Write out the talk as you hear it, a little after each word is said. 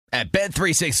At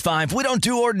Bet365, we don't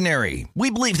do ordinary. We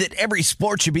believe that every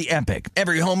sport should be epic.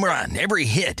 Every home run, every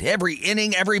hit, every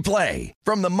inning, every play.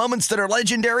 From the moments that are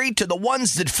legendary to the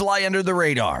ones that fly under the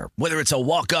radar. Whether it's a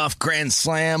walk-off grand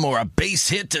slam or a base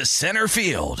hit to center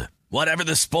field. Whatever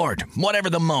the sport, whatever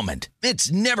the moment.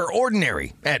 It's never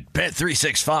ordinary at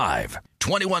Bet365.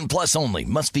 21 plus only.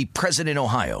 Must be present in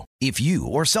Ohio. If you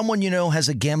or someone you know has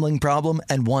a gambling problem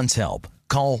and wants help,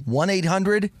 call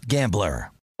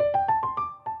 1-800-GAMBLER.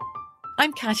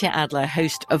 I'm Katya Adler,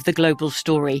 host of The Global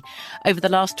Story. Over the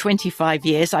last 25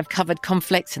 years, I've covered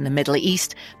conflicts in the Middle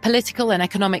East, political and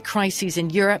economic crises in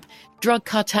Europe, drug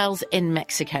cartels in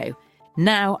Mexico.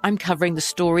 Now I'm covering the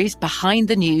stories behind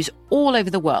the news all over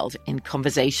the world in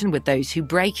conversation with those who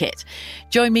break it.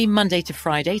 Join me Monday to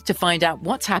Friday to find out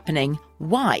what's happening,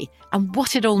 why, and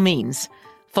what it all means.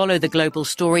 Follow The Global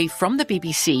Story from the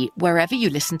BBC wherever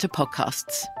you listen to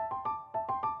podcasts.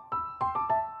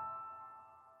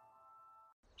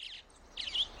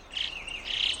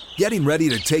 Getting ready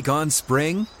to take on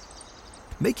spring?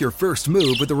 Make your first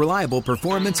move with the reliable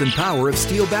performance and power of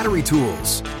Steel battery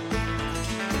tools.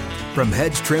 From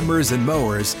hedge trimmers and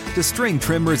mowers to string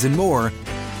trimmers and more,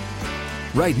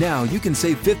 right now you can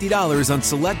save $50 on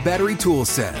select battery tool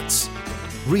sets.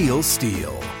 Real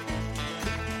Steel.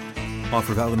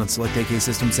 Offer valid on select AK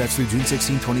system sets through June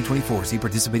 16, 2024. See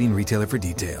participating retailer for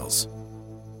details.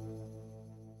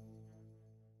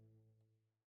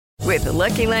 With the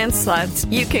Lucky Land Slots,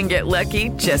 you can get lucky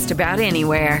just about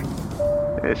anywhere.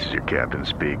 This is your captain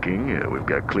speaking. We've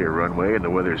got clear runway and the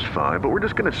weather's fine, but we're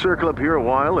just going to circle up here a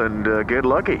while and get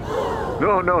lucky.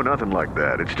 No, nothing like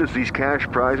that. It's just these cash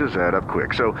prizes add up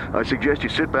quick. So I suggest you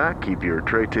sit back, keep your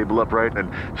tray table upright, and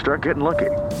start getting lucky.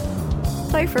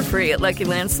 Play for free at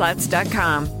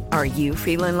LuckyLandSlots.com. Are you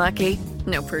feeling lucky?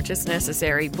 No purchase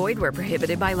necessary. Void where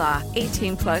prohibited by law.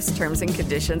 18 plus terms and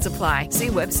conditions apply. See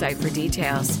website for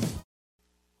details.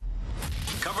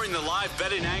 Covering the live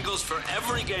betting angles for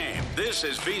every game. This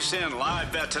is VSiN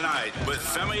Live Bet Tonight with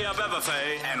Femi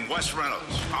Abebefe and Wes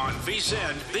Reynolds on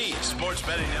VSiN, the sports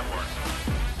betting network.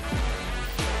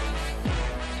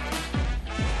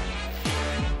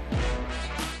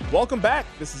 Welcome back.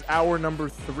 This is hour number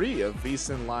 3 of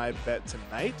VSiN Live Bet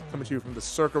Tonight, coming to you from the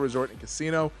Circa Resort and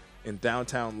Casino in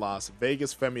downtown Las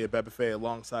Vegas. Femi Abebefe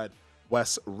alongside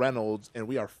Wes Reynolds, and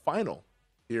we are final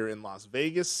here in Las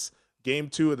Vegas. Game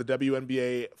 2 of the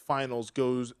WNBA Finals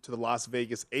goes to the Las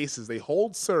Vegas Aces. They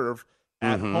hold serve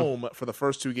at home for the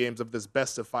first 2 games of this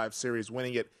best-of-5 series,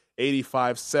 winning it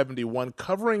 85-71.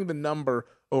 Covering the number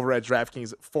over at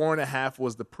DraftKings, 4.5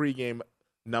 was the pregame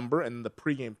number, and the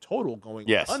pregame total going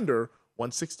under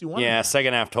 161. Yeah,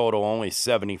 second half total only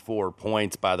 74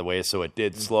 points, by the way, so it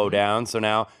did slow down. So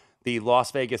now the Las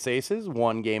Vegas Aces,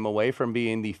 1 game away from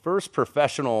being the first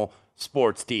professional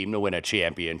sports team to win a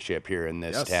championship here in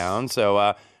this town.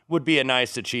 So would be a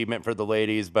nice achievement for the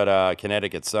ladies, but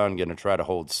Connecticut Sun going to try to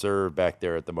hold serve back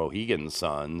there at the Mohegan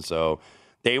Sun. So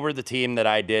they were the team that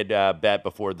I did bet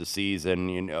before the season.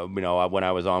 You know, when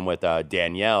I was on with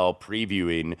Danielle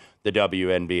previewing the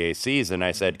WNBA season,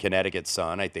 I said Connecticut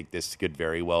Sun, I think this could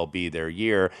very well be their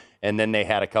year. And then they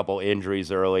had a couple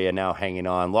injuries early and now hanging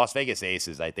on. Las Vegas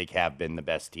Aces, I think, have been the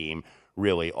best team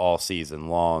really all season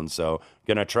long. So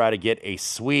going to try to get a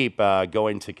sweep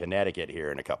going to Connecticut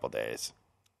here in a couple days.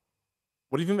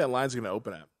 What do you think that line's going to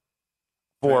open at?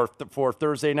 For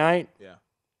Thursday night? Yeah.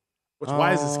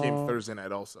 Why is this game Thursday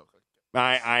night also?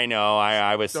 I know.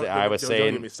 I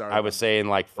was saying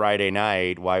like Friday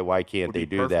night. Why can't they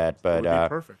do that? But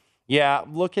perfect. Yeah,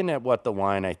 looking at what the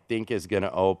line I think is going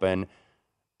to open,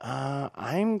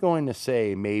 I'm going to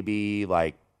say maybe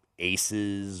like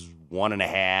Aces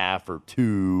 1.5 or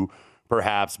 2,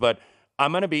 perhaps. But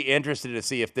I'm going to be interested to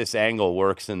see if this angle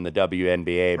works in the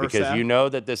WNBA because you know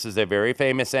that this is a very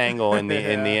famous angle in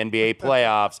the in the NBA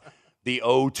playoffs. The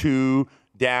 0-2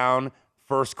 down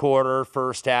first quarter,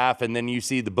 first half, and then you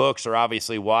see the books are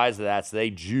obviously wise to that, so they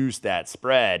juice that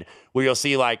spread. Where you'll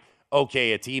see like,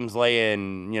 okay, a team's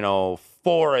laying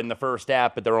 4 in the first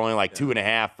half, but they're only like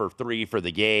 2.5 or 3 for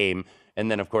the game. And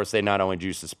then, of course, they not only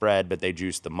juice the spread, but they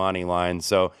juice the money line.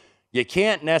 So you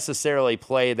can't necessarily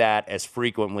play that as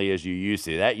frequently as you used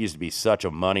to. That used to be such a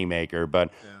moneymaker.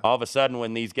 But all of a sudden,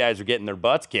 when these guys are getting their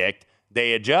butts kicked,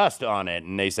 they adjust on it.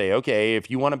 And they say, okay, if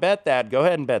you want to bet that, go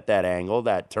ahead and bet that angle,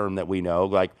 that term that we know.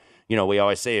 Like, we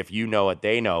always say if you know it,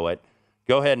 they know it.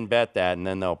 Go ahead and bet that, and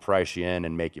then they'll price you in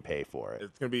and make you pay for it.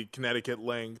 It's going to be Connecticut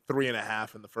laying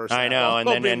 3.5 in the first I know, half.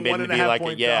 and then be like,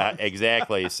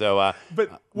 exactly. So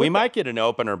but we might get an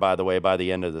opener, by the way, by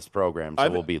the end of this program, so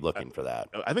we'll be looking for that.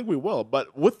 I think we will.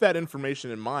 But with that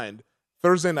information in mind,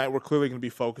 Thursday night, we're clearly going to be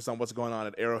focused on what's going on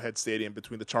at Arrowhead Stadium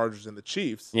between the Chargers and the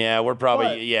Chiefs. Yeah, we're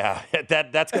probably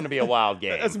that's going to be a wild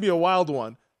game. That's going to be a wild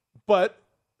one. But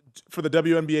for the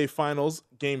WNBA Finals,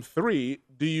 Game 3,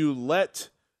 do you let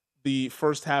the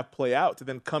first half play out to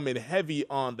then come in heavy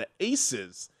on the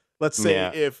Aces? Let's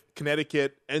say if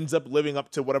Connecticut ends up living up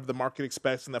to whatever the market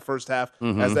expects in the first half,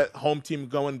 as that home team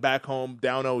going back home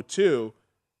down 0-2,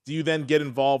 do you then get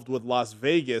involved with Las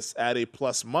Vegas at a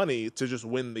plus money to just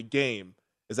win the game?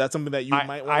 Is that something that you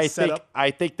might want to set up?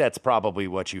 I think that's probably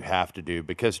what you have to do,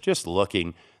 because just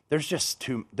looking, there's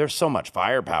so much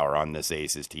firepower on this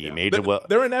Aces team. Yeah.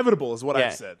 They're inevitable, is what I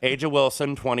said. Aja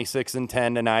Wilson, 26-10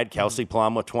 tonight. Kelsey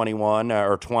Plum with 21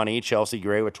 or 20. Chelsea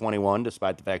Gray with 21,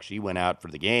 despite the fact she went out for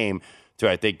the game to,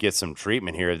 I think, get some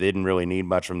treatment here. They didn't really need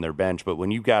much from their bench, but when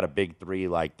you got a big three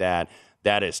like that,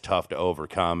 that is tough to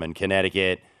overcome. And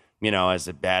Connecticut, has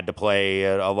had to play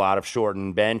a lot of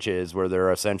shortened benches where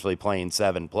they're essentially playing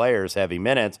 7 players, heavy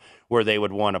minutes, where they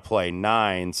would want to play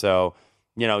 9. So,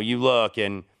 you look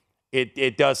and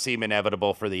it does seem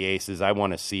inevitable for the Aces. I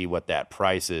want to see what that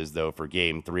price is, though, for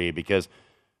Game 3, because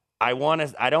I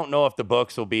don't know if the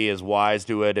books will be as wise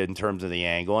to it in terms of the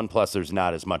angle, and plus there's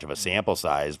not as much of a sample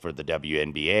size for the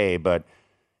WNBA, but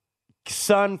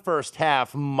Sun first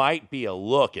half might be a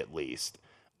look at least.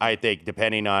 I think,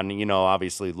 depending on,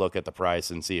 obviously look at the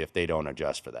price and see if they don't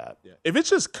adjust for that. Yeah. If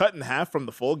it's just cut in half from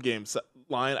the full game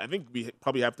line, I think we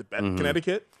probably have to bet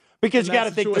Connecticut. Because you got to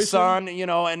think the Sun,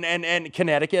 and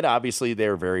Connecticut, obviously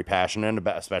they're very passionate,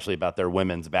 especially about their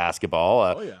women's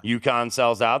basketball. UConn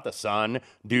sells out. The Sun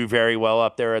do very well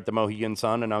up there at the Mohegan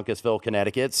Sun in Uncasville,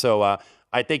 Connecticut. So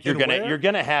I think you're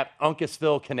gonna have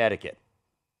Uncasville, Connecticut.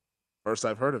 First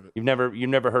I've heard of it. You've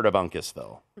never heard of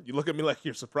Uncasville. You look at me like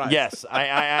you're surprised. Yes,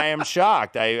 I am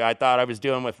shocked. I thought I was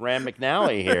doing with Rand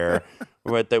McNally here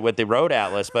with the Road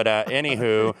Atlas. But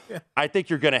anywho, I think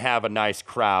you're going to have a nice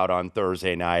crowd on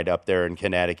Thursday night up there in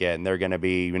Connecticut, and they're going to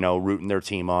be rooting their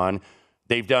team on.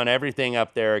 They've done everything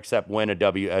up there except win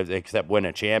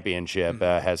a championship.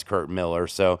 Has Kurt Miller.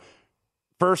 So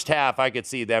first half, I could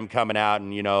see them coming out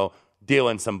and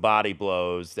dealing some body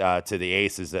blows to the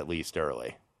Aces at least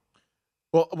early.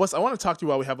 Well, Wes, I want to talk to you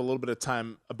while we have a little bit of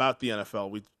time about the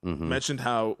NFL. We mentioned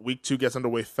how Week 2 gets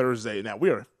underway Thursday. Now, we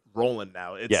are rolling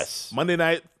now. It's Monday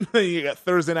night. You got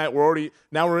Thursday night. We're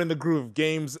in the groove of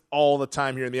games all the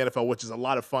time here in the NFL, which is a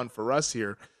lot of fun for us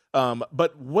here.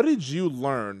 But what did you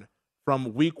learn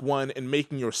from Week 1 in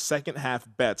making your second-half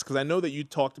bets? Because I know that you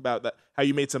talked about that, how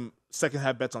you made some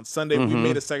second-half bets on Sunday. We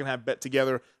made a second-half bet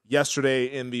together yesterday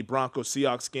in the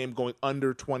Broncos-Seahawks game going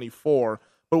under 24.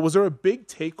 But was there a big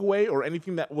takeaway or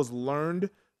anything that was learned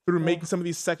through making some of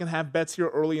these second-half bets here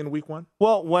early in Week 1?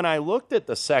 Well, when I looked at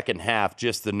the second half,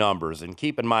 just the numbers, and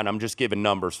keep in mind, I'm just giving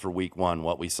numbers for Week 1,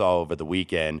 what we saw over the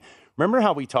weekend. Remember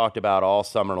how we talked about all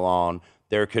summer long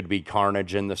there could be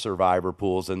carnage in the survivor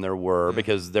pools, and there were,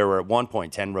 because there were at one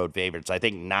point 10 road favorites. I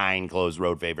think 9 closed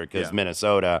road favorites because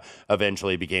Minnesota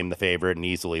eventually became the favorite and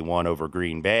easily won over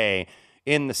Green Bay.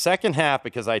 In the second half,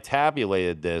 because I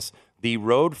tabulated this, the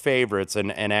road favorites,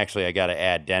 and actually I got to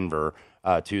add Denver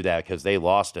to that because they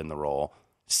lost in the roll,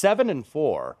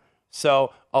 7-4.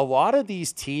 So a lot of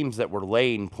these teams that were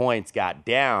laying points got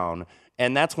down,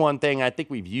 and that's one thing I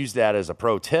think we've used that as a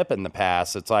pro tip in the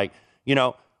past. It's like,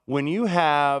 when you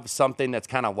have something that's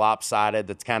kind of lopsided,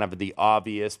 that's kind of the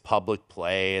obvious public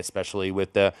play, especially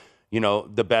with the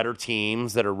better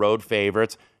teams that are road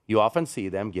favorites, you often see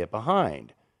them get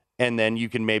behind. And then you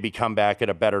can maybe come back at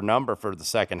a better number for the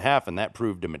second half, and that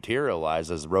proved to materialize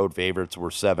as road favorites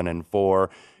were 7-4.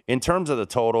 In terms of the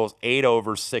totals, 8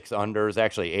 over 6 unders,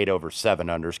 actually 8 over 7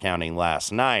 unders counting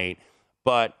last night,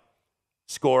 but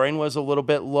scoring was a little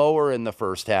bit lower in the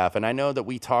first half. And I know that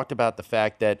we talked about the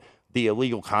fact that the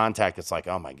illegal contact, it's like,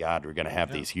 oh my God, we're going to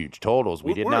have these huge totals.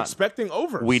 We're expecting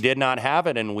overs. We did not have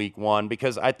it in Week 1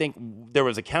 because I think there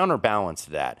was a counterbalance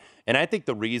to that. And I think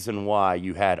the reason why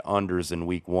you had unders in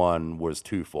Week 1 was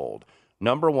twofold.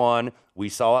 Number one, we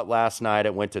saw it last night.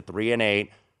 It went to 3-8.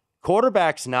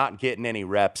 Quarterbacks not getting any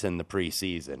reps in the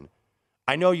preseason.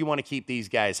 I know you want to keep these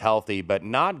guys healthy, but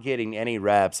not getting any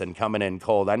reps and coming in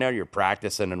cold. I know you're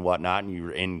practicing and whatnot and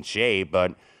you're in shape,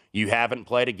 but you haven't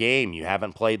played a game. You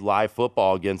haven't played live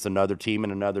football against another team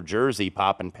in another jersey,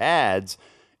 popping pads.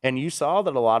 And you saw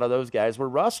that a lot of those guys were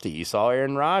rusty. You saw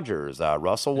Aaron Rodgers,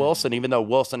 Russell Wilson, even though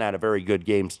Wilson had a very good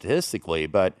game statistically.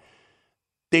 But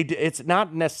it's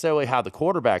not necessarily how the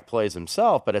quarterback plays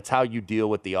himself, but it's how you deal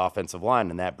with the offensive line.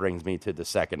 And that brings me to the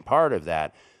second part of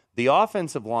that. The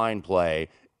offensive line play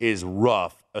is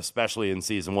rough especially in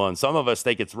season one. Some of us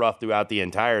think it's rough throughout the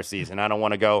entire season. I don't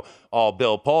want to go all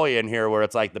Bill Polian here where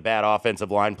it's like the bad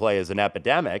offensive line play is an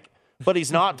epidemic, but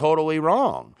he's not totally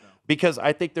wrong because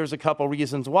I think there's a couple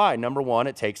reasons why. Number one,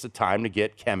 it takes the time to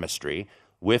get chemistry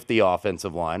with the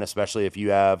offensive line, especially if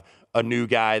you have a new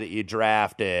guy that you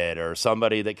drafted or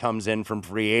somebody that comes in from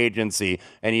free agency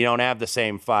and you don't have the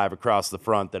same five across the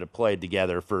front that have played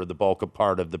together for the bulk of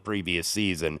part of the previous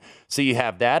season. So you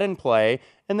have that in play.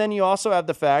 And then you also have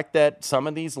the fact that some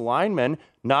of these linemen,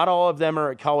 not all of them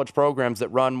are at college programs that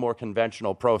run more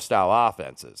conventional pro-style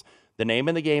offenses. The name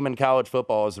of the game in college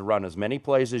football is to run as many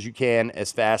plays as you can,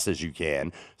 as fast as you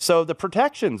can. So the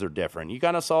protections are different. You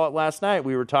kind of saw it last night.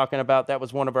 We were talking about that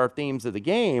was one of our themes of the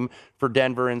game for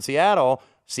Denver and Seattle.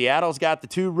 Seattle's got the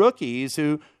two rookies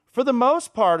who, for the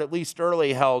most part, at least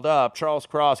early, held up. Charles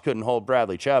Cross couldn't hold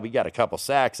Bradley Chubb. He got a couple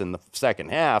sacks in the second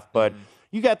half, but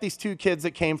you got these two kids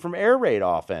that came from air raid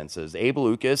offenses, Abe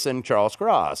Lucas and Charles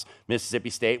Cross, Mississippi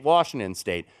State, Washington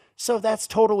State. So that's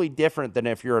totally different than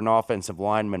if you're an offensive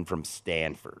lineman from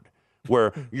Stanford,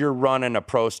 where you're running a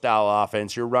pro-style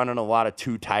offense, you're running a lot of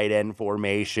two tight end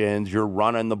formations, you're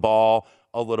running the ball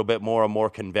a little bit more, a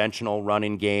more conventional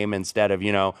running game instead of,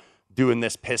 doing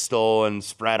this pistol and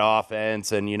spread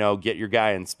offense and, get your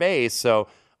guy in space. So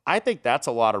I think that's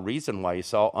a lot of reason why you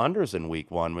saw unders in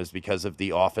week one was because of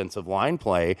the offensive line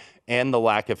play and the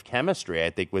lack of chemistry,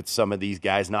 I think, with some of these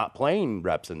guys not playing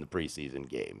reps in the preseason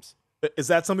games. Is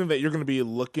that something that you're going to be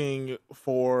looking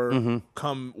for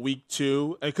come week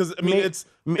two? Because,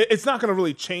 it's not going to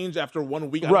really change after 1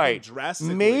 week. Right.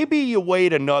 Drastically. Maybe you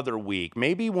wait another week.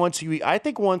 Maybe once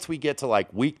we get to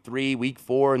like week 3, week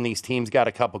 4, and these teams got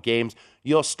a couple games,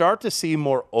 you'll start to see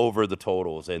more over the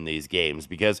totals in these games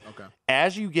because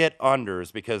as you get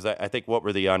unders, because I think what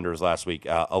were the unders last week?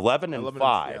 11 and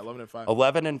 5. 11 and 5.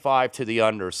 11 and 5 to the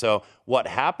under. So what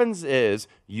happens is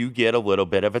you get a little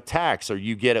bit of a tax, or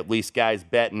you get at least guys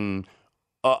betting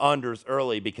unders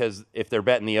early because if they're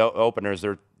betting the openers,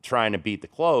 they're trying to beat the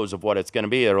close of what it's going to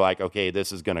be. They're like, okay,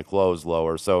 this is going to close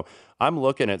lower. So I'm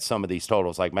looking at some of these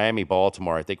totals, like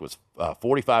Miami-Baltimore, I think was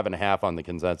 45.5 on the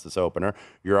consensus opener.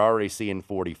 You're already seeing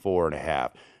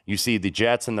 44.5. You see the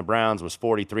Jets and the Browns was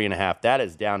 43.5. That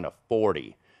is down to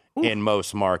 40 in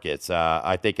most markets.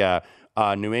 I think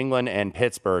New England and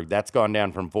Pittsburgh, that's gone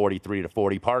down from 43 to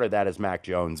 40. Part of that is Mac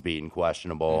Jones being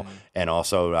questionable and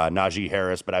also Najee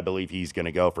Harris, but I believe he's going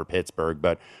to go for Pittsburgh.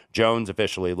 But Jones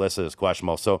officially listed as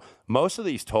questionable. So most of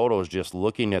these totals, just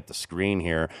looking at the screen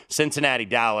here, Cincinnati,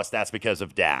 Dallas, that's because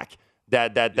of Dak.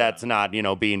 That's not,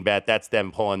 being bet. That's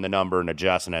them pulling the number and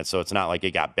adjusting it. So it's not like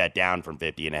it got bet down from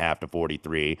 50.5 to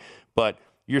 43. But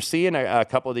you're seeing a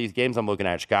couple of these games I'm looking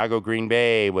at. Chicago, Green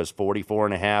Bay was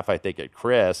 44.5, I think, at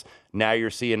Chris. Now you're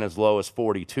seeing as low as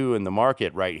 42 in the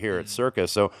market right here at Circa.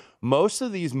 So most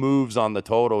of these moves on the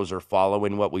totals are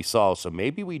following what we saw. So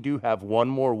maybe we do have one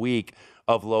more week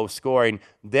of low scoring.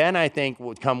 Then I think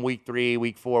come week 3,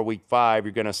 week 4, week 5,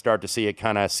 you're going to start to see it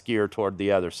kind of steer toward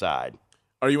the other side.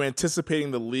 Are you anticipating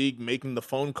the league making the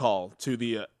phone call to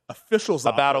the officials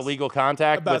about office illegal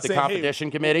contact with the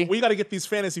competition committee? We got to get these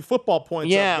fantasy football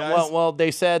points up, guys. Well, they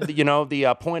said,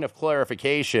 the point of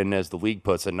clarification, as the league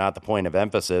puts it, not the point of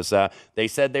emphasis. They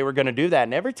said they were going to do that.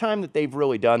 And every time that they've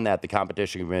really done that, the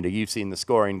competition committee, you've seen the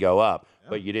scoring go up,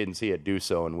 but you didn't see it do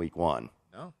so in week 1.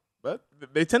 No, but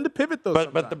they tend to pivot those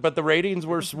But the ratings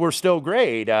were still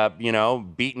great,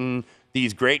 beating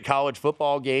these great college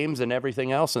football games and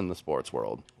everything else in the sports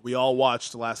world. We all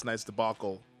watched last night's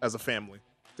debacle as a family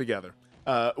together.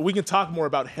 We can talk more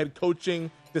about head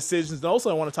coaching decisions. And also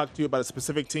I want to talk to you about a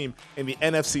specific team in the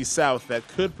NFC South that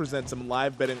could present some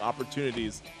live betting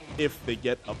opportunities if they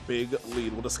get a big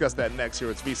lead. We'll discuss that next here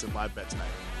at VSiN Live Bet Tonight.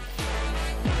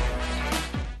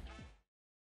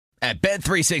 At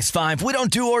Bet365, we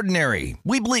don't do ordinary.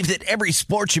 We believe that every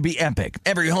sport should be epic.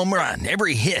 Every home run,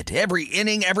 every hit, every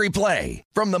inning, every play.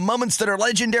 From the moments that are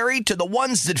legendary to the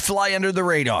ones that fly under the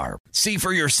radar. See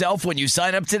for yourself when you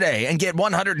sign up today and get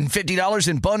 $150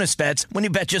 in bonus bets when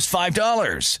you bet just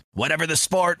 $5. Whatever the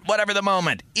sport, whatever the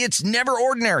moment, it's never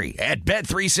ordinary at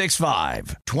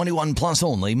Bet365. 21 plus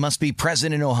only. Must be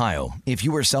present in Ohio. If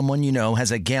you or someone you know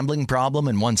has a gambling problem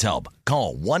and wants help,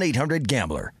 call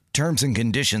 1-800-GAMBLER. Terms and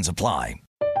conditions apply.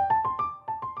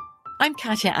 I'm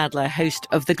Katya Adler, host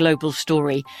of The Global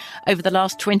Story. Over the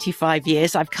last 25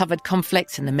 years, I've covered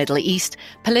conflicts in the Middle East,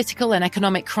 political and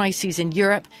economic crises in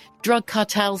Europe, drug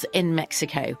cartels in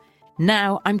Mexico.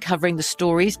 Now I'm covering the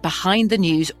stories behind the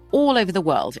news all over the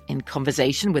world in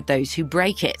conversation with those who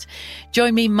break it.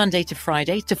 Join me Monday to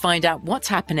Friday to find out what's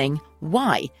happening,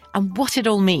 why, and what it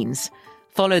all means.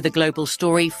 Follow The Global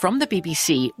Story from the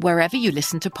BBC wherever you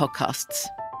listen to podcasts.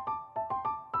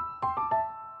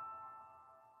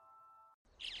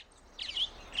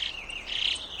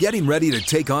 Getting ready to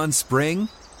take on spring?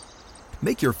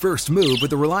 Make your first move with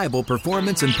the reliable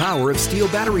performance and power of Steel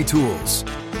battery tools.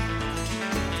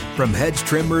 From hedge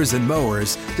trimmers and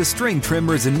mowers to string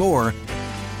trimmers and more,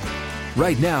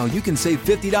 right now you can save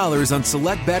 $50 on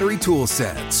select battery tool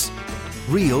sets.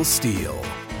 Real Steel.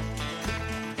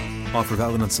 Offer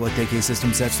valid on select AK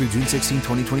system sets through June 16,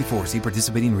 2024. See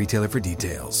participating retailer for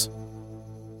details.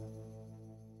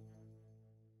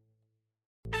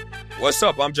 What's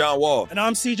up? I'm John Wall. And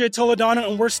I'm CJ Toledano,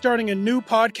 and we're starting a new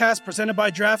podcast presented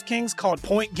by DraftKings called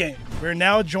Point Game. We're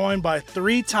now joined by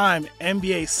three-time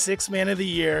NBA Sixth Man of the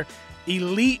Year,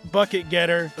 elite bucket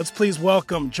getter. Let's please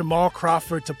welcome Jamal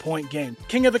Crawford to Point Game.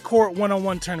 King of the Court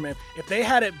one-on-one tournament. If they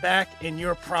had it back in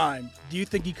your prime, do you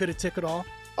think you could have took it all?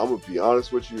 I'm going to be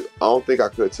honest with you. I don't think I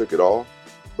could have took it all,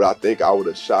 but I think I would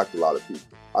have shocked a lot of people.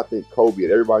 I think Kobe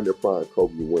and everybody in their prime,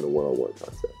 Kobe would win a one-on-one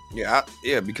contest. Yeah,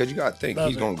 because you got to think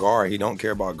he's going to guard. He don't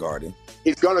care about guarding.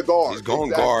 He's going to guard. He's going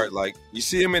to guard. Like, you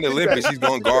see him in the Olympics, he's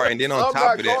going to guard. And then on top of that.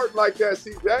 I'm not guarding like that,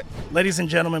 CJ. Ladies and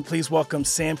gentlemen, please welcome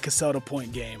Sam Cassell to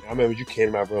Point Game. I remember you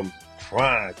came out from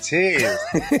prime 10.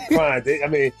 I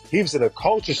mean, he was in a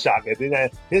culture shock. And then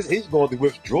he's going through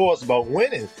withdrawals about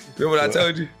winning. Remember what I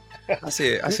told you? I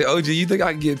said, OG, you think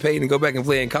I can get paid and go back and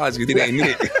play in college because it ain't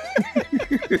it?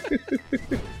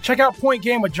 Check out Point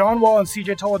Game with John Wall and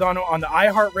CJ Toledano on the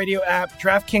iHeartRadio app,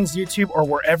 DraftKings YouTube, or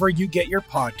wherever you get your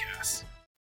podcasts.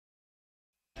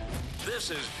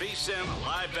 This is VSiN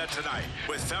Live Bet Tonight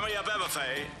with Femi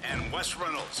Abebefe and Wes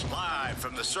Reynolds, live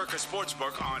from the Circus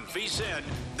Sportsbook on VSiN,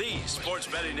 the sports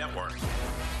betting network.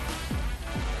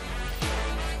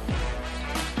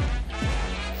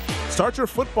 Start your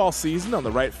football season on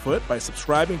the right foot by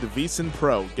subscribing to VSiN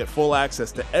Pro. Get full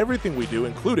access to everything we do,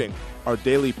 including our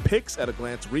daily picks at a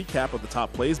glance recap of the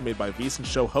top plays made by VSiN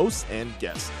show hosts and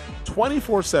guests,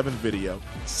 24/7 video,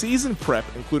 season prep,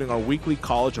 including our weekly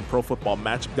college and pro football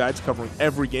matchup guides covering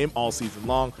every game all season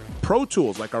long, pro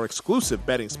tools like our exclusive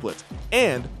betting splits,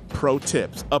 and pro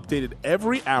tips updated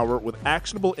every hour with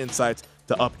actionable insights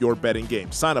to up your betting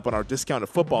game. Sign up on our discounted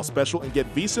football special and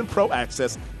get VSiN Pro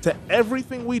access to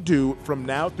everything we do from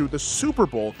now through the Super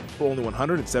Bowl for only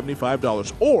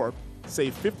 $175, or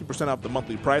save 50% off the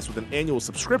monthly price with an annual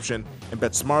subscription and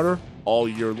bet smarter all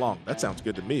year long. That sounds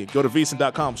good to me. Go to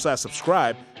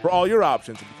VSiN.com/subscribe for all your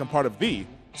options and become part of the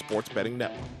Sports Betting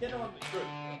Network.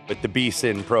 With the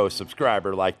VSiN Pro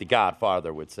subscriber, like the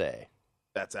Godfather would say.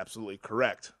 That's absolutely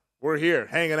correct. We're here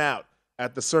hanging out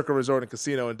at the Circa Resort and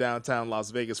Casino in downtown Las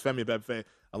Vegas. Femi Abebefe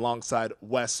alongside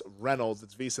Wes Reynolds.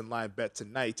 It's VSiN Live Bet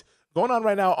Tonight. Going on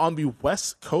right now on the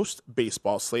West Coast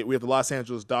baseball slate, we have the Los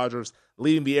Angeles Dodgers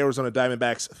leading the Arizona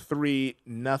Diamondbacks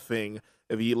 3-0.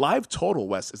 The live total,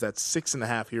 Wes, is at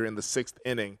 6.5 here in the sixth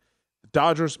inning. The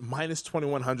Dodgers minus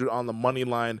 2,100 on the money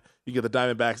line. You get the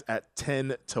Diamondbacks at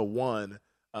 10-1.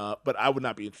 But I would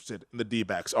not be interested in the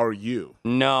D-backs. Are you?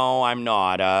 No, I'm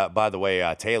not. By the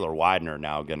way, Taylor Widener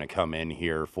now going to come in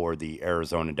here for the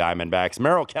Arizona Diamondbacks.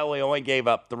 Merrill Kelly only gave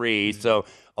up 3, so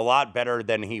a lot better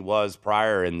than he was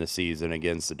prior in the season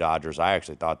against the Dodgers. I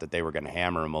actually thought that they were going to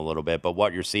hammer him a little bit, but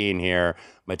what you're seeing here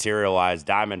materialize,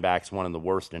 Diamondbacks one of the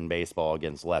worst in baseball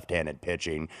against left-handed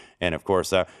pitching, and of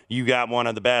course, you got one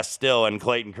of the best still in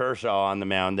Clayton Kershaw on the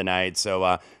mound tonight,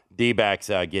 so D-backs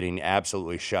getting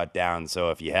absolutely shut down.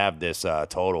 So if you have this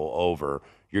total over,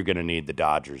 you're going to need the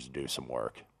Dodgers to do some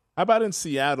work. How about in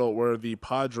Seattle, where the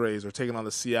Padres are taking on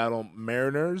the Seattle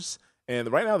Mariners?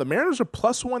 And right now, the Mariners are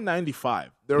plus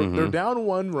 195. They're down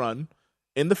 1 run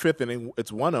in the fifth inning.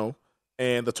 It's 1-0,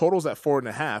 and the total's at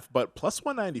 4.5. But plus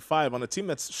 195 on a team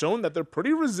that's shown that they're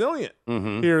pretty resilient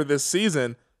here this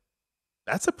season.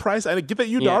 That's a price. I get that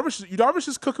Darvish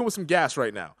is cooking with some gas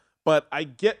right now. But I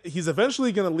get he's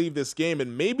eventually going to leave this game,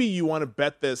 and maybe you want to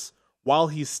bet this while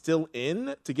he's still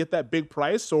in to get that big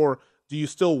price, or do you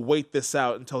still wait this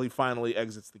out until he finally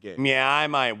exits the game? Yeah, I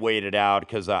might wait it out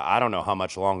because I don't know how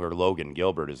much longer Logan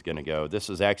Gilbert is going to go. This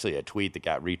is actually a tweet that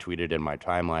got retweeted in my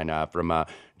timeline from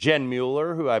Jen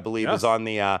Mueller, who I believe was on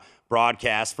the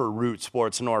broadcast for Root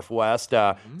Sports Northwest,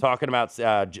 talking about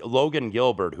Logan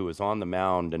Gilbert, who is on the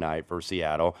mound tonight for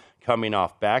Seattle, coming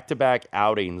off back-to-back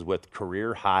outings with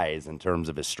career highs in terms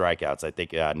of his strikeouts. I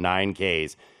think 9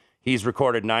 Ks. He's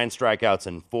recorded 9 strikeouts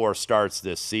in 4 starts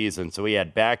this season, so he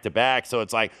had back-to-back. So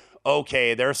it's like,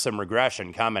 okay, there's some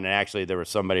regression coming. And actually, there was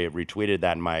somebody who retweeted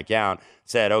that in my account,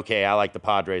 said, okay, I like the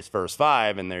Padres' first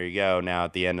 5, and there you go. Now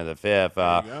at the end of the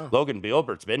 5th, Logan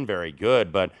Gilbert's been very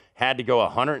good, but had to go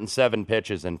 107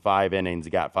 pitches in 5 innings. He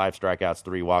got 5 strikeouts,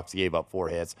 3 walks, he gave up 4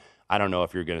 hits. I don't know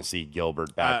if you're going to see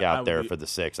Gilbert back out there for the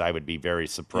 6. I would be very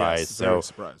surprised. Yes, very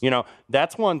surprised.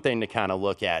 That's one thing to kind of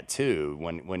look at too.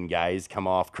 When guys come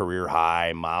off career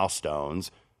high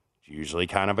milestones, it's usually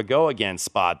kind of a go against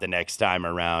spot the next time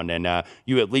around. And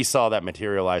you at least saw that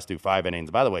materialize through 5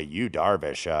 innings. By the way,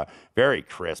 Darvish, very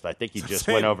crisp. I think he just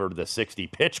went over the 60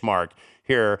 pitch mark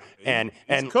here, and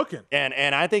cooking.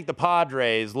 And I think the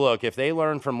Padres, look, if they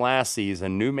learn from last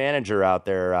season, new manager out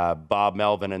there, Bob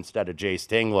Melvin instead of Jace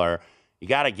Tingler, you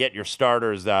got to get your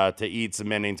starters to eat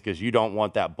some innings because you don't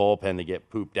want that bullpen to get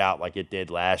pooped out like it did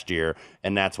last year,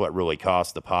 and that's what really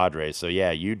cost the Padres. So,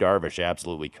 yeah, Darvish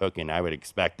absolutely cooking. I would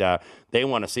expect they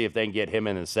want to see if they can get him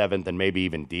in the 7th and maybe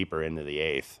even deeper into the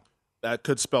 8th. That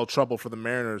could spell trouble for the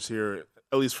Mariners here,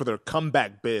 at least for their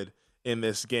comeback bid in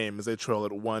this game as they trail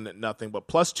at 1-0. But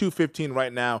plus 215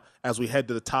 right now as we head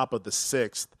to the top of the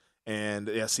 6th. And,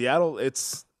 yeah, Seattle,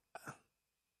 it's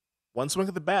one swing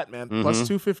at the bat, man. Plus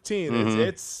 215.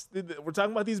 It's we're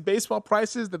talking about these baseball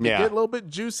prices that they get a little bit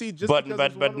juicy.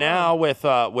 But now with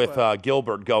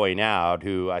Gilbert going out,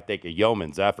 who I think a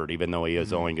yeoman's effort, even though he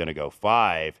is only going to go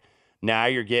 5, now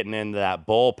you're getting into that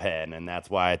bullpen, and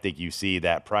that's why I think you see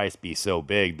that price be so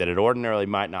big that it ordinarily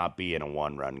might not be in a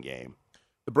 1-run game.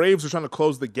 The Braves are trying to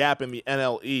close the gap in the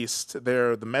NL East.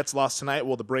 The Mets lost tonight.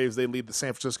 Well, the Braves, they lead the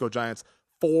San Francisco Giants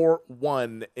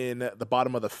 4-1 in the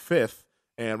bottom of the 5th.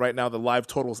 And right now the live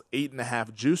total is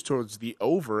 8.5, juice towards the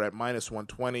over at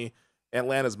 -120.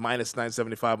 Atlanta's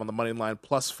 -975 on the money line,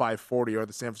 plus 540 are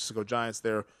the San Francisco Giants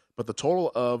there. But the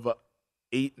total of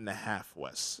 8.5,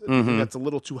 Wes. Do you think that's a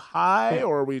little too high,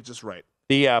 or are we just right?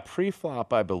 The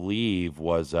pre-flop, I believe,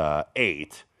 was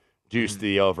 8. Juice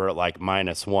the over at like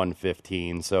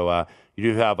 -115. So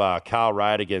you do have Kyle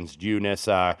Wright against Eunice.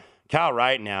 Kyle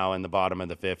Wright now in the bottom of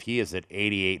the 5th. He is at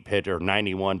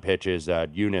 91 pitches.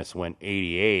 Eunice went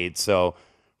 88. So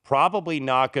probably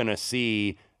not going to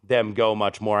see them go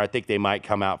much more. I think they might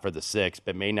come out for the 6th,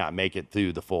 but may not make it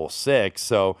through the full 6.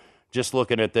 So just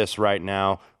looking at this right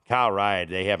now, Kyle Wright,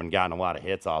 they haven't gotten a lot of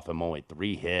hits off him, only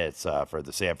 3 hits for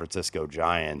the San Francisco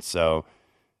Giants. So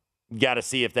got to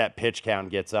see if that pitch count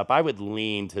gets up. I would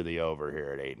lean to the over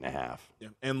here at 8.5. Yeah.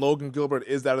 And Logan Gilbert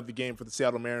is out of the game for the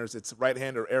Seattle Mariners. It's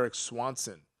right-hander Eric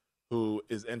Swanson who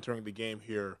is entering the game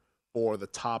here for the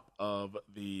top of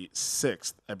the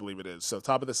 6th, I believe it is. So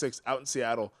top of the 6th out in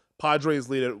Seattle. Padres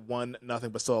lead at 1-0,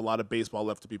 but still a lot of baseball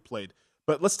left to be played.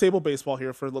 But let's table baseball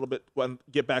here for a little bit and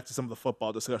get back to some of the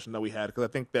football discussion that we had, because I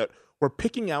think that we're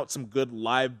picking out some good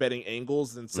live betting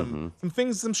angles and some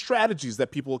things, some strategies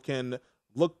that people can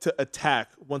look to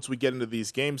attack once we get into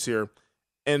these games here.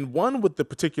 And one with the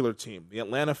particular team, the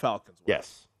Atlanta Falcons.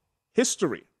 Yes.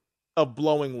 History of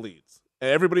blowing leads. And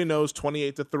everybody knows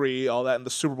 28-3, all that in the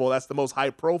Super Bowl. That's the most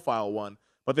high-profile one.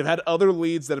 But they've had other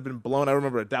leads that have been blown. I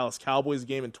remember a Dallas Cowboys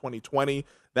game in 2020,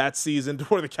 that season,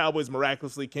 where the Cowboys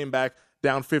miraculously came back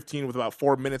down 15 with about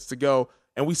 4 minutes to go.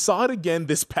 And we saw it again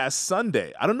this past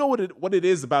Sunday. I don't know what it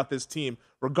is about this team.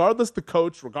 Regardless the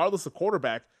coach, regardless the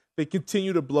quarterback, they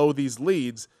continue to blow these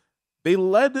leads. They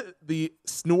led the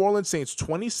New Orleans Saints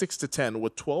 26-10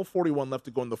 with 12:41 left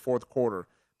to go in the fourth quarter.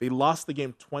 They lost the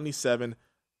game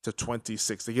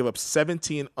 27-26. They gave up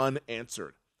 17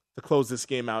 unanswered to close this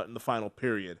game out in the final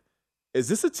period. Is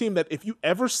this a team that if you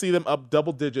ever see them up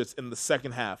double digits in the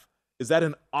second half, is that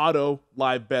an auto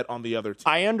live bet on the other team?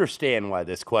 I understand why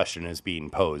this question is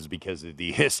being posed because of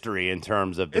the history in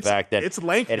terms of the fact that it's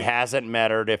lengthy. It hasn't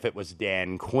mattered if it was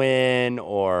Dan Quinn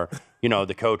or,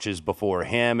 the coaches before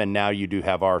him, and now you do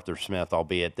have Arthur Smith,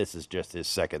 albeit this is just his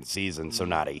second season, so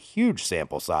not a huge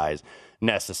sample size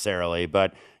necessarily.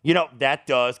 But, that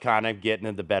does kind of get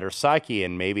into the better psyche,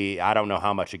 and maybe, I don't know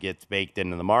how much it gets baked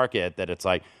into the market, that it's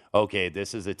like, okay,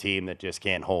 this is a team that just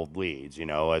can't hold leads.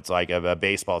 It's like a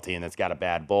baseball team that's got a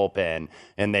bad bullpen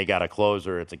and they got a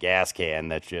closer. It's a gas can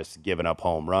that's just giving up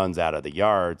home runs out of the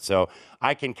yard. So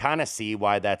I can kind of see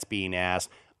why that's being asked.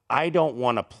 I don't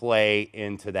want to play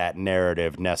into that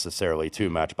narrative necessarily too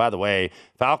much. By the way,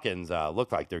 Falcons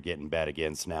look like they're getting bet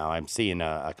against now. I'm seeing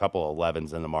a couple of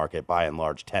 11s in the market, by and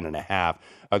large 10.5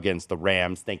 against the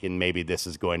Rams, thinking maybe this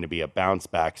is going to be a bounce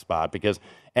back spot because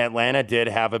Atlanta did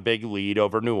have a big lead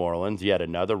over New Orleans, yet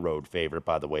another road favorite,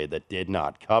 by the way, that did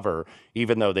not cover,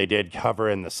 even though they did cover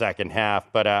in the second half.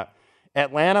 But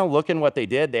Atlanta, looking what they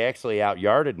did, they actually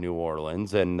out-yarded New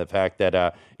Orleans, and the fact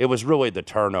that it was really the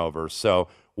turnovers. So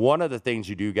one of the things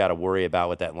you do got to worry about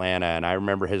with Atlanta, and I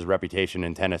remember his reputation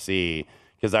in Tennessee,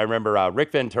 because I remember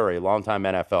Rick Venturi, longtime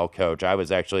NFL coach. I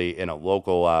was actually in a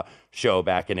local show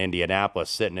back in Indianapolis,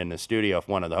 sitting in the studio with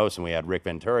one of the hosts, and we had Rick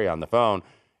Venturi on the phone,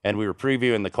 and we were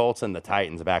previewing the Colts and the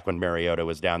Titans back when Mariota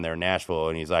was down there in Nashville,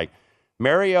 and he's like,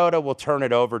 Mariota will turn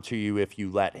it over to you if you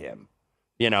let him.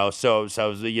 Because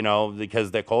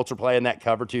the Colts are playing that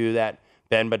cover 2, that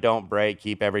bend but don't break,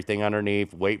 keep everything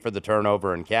underneath, wait for the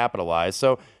turnover and capitalize.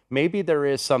 So maybe there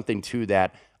is something to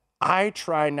that. I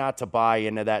try not to buy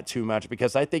into that too much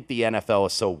because I think the NFL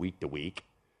is so week to week.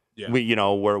 Yeah.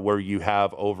 Where you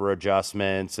have over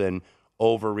adjustments and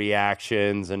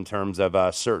overreactions in terms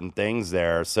of certain things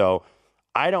there. So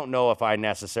I don't know if I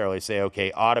necessarily say,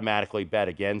 okay, automatically bet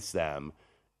against them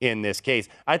in this case.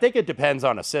 I think it depends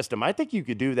on a system. I think you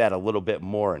could do that a little bit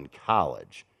more in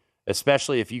college,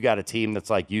 especially if you got a team that's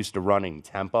like used to running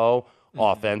tempo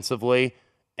offensively,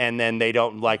 and then they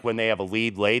don't, like when they have a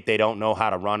lead late, they don't know how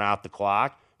to run out the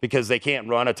clock because they can't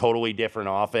run a totally different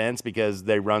offense because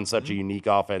they run such a unique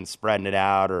offense, spreading it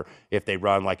out, or if they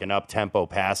run like an up-tempo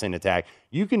passing attack.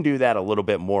 You can do that a little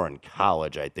bit more in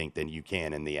college, I think, than you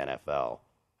can in the NFL.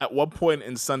 At one point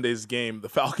in Sunday's game, the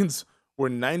Falcons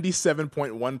were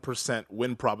 97.1%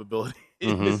 win probability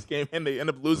in this game, and they end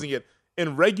up losing it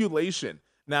in regulation.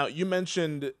 Now, you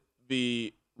mentioned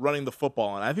the running the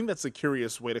football, and I think that's a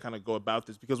curious way to kind of go about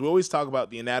this because we always talk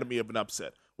about the anatomy of an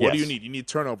upset. What do you need? You need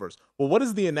turnovers. Well, what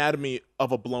is the anatomy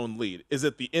of a blown lead? Is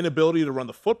it the inability to run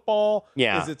the football?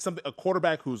 Yeah. Is it a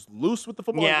quarterback who's loose with the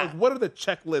football? Yeah. Like, what are the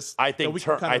checklists? I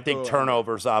think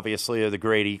turnovers obviously are the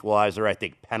great equalizer. I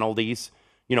think penalties,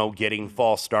 getting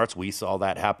false starts. We saw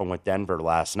that happen with Denver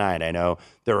last night. I know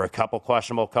there were a couple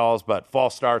questionable calls, but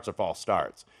false starts are false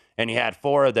starts. And you had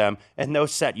 4 of them, and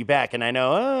those set you back. And I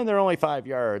know they're only 5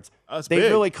 yards. They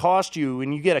big. really cost you,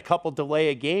 and you get a couple delay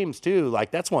of games too.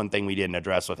 Like that's one thing we didn't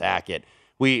address with Hackett.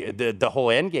 The whole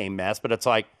end game mess, but it's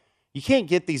like you can't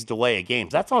get these delay of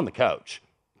games. That's on the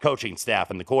coaching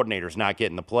staff, and the coordinators not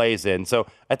getting the plays in. So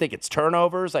I think it's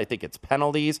turnovers. I think it's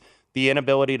penalties. The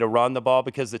inability to run the ball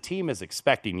because the team is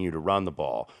expecting you to run the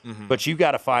ball, but you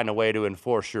got to find a way to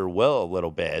enforce your will a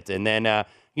little bit, and then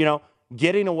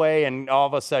getting away and all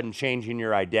of a sudden changing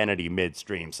your identity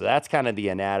midstream. So that's kind of the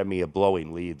anatomy of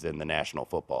blowing leads in the National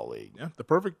Football League. Yeah, the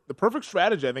perfect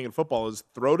strategy, I think, in football is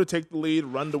throw to take the lead,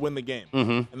 run to win the game.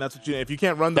 And that's what if you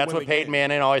can't run that's what Peyton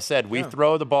Manning always said. We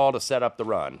throw the ball to set up the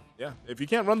run. Yeah, if you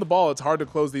can't run the ball, it's hard to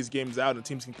close these games out, and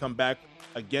teams can come back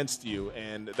against you.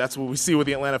 And that's what we see with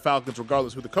the Atlanta Falcons,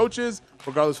 regardless who the coach is,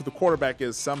 regardless who the quarterback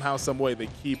is, somehow, some way, they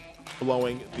keep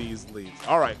blowing these leads.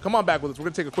 All right, come on back with us. We're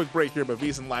going to take a quick break here, but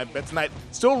VSiN Live Bet Tonight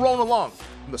still rolling along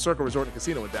from the Circa Resort and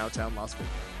Casino in downtown Las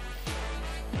Vegas.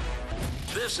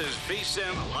 This is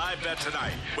VSiN Live Bet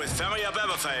Tonight with Femi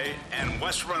Abebefe and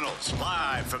Wes Reynolds,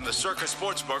 live from the Circa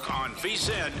Sportsbook on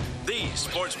VSiN, the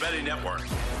sports betting network.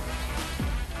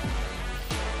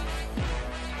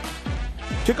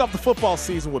 Kick off the football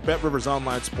season with BetRivers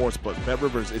Online Sportsbook.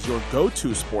 BetRivers is your go-to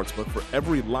sportsbook for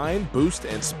every line, boost,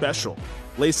 and special.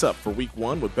 Lace up for Week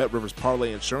 1 with BetRivers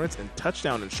Parlay Insurance and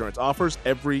Touchdown Insurance offers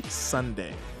every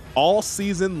Sunday. All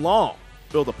season long,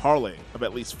 build a parlay of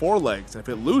at least 4 legs, and if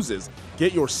it loses,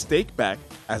 get your stake back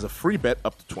as a free bet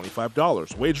up to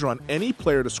 $25. Wager on any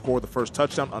player to score the first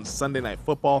touchdown on Sunday Night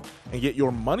Football and get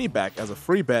your money back as a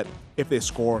free bet if they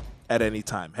score at any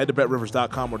time. Head to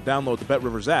BetRivers.com or download the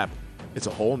BetRivers app. It's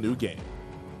a whole new game.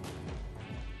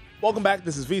 Welcome back.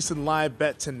 This is VSiN Live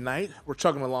Bet Tonight. We're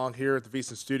chugging along here at the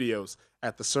VSiN Studios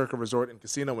at the Circa Resort and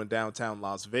Casino in downtown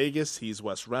Las Vegas. He's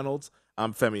Wes Reynolds.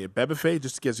 I'm Femi Abebefe,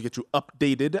 just to get you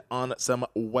updated on some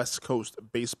West Coast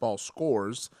baseball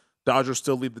scores. Dodgers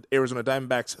still lead the Arizona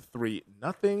Diamondbacks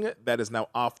 3-0. That is now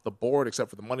off the board, except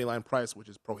for the money line price, which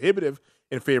is prohibitive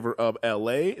in favor of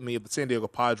L.A. And the San Diego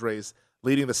Padres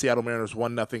leading the Seattle Mariners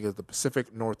 1-0 as the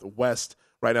Pacific Northwest.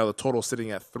 Right now, the total sitting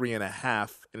at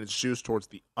 3.5, and it's juiced towards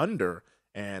the under.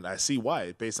 And I see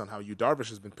why, based on how Yu Darvish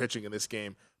has been pitching in this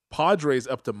game. Padres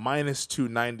up to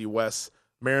 -290 West,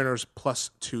 Mariners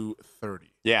 +230.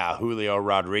 Yeah, Julio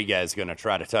Rodriguez going to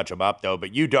try to touch him up, though.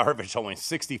 But Yu Darvish only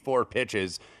 64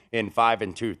 pitches in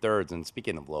 5 2/3. And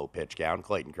speaking of low pitch count,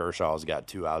 Clayton Kershaw's got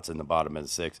 2 outs in the bottom of the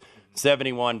 6th.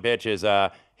 71 pitches.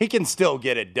 He can still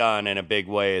get it done in a big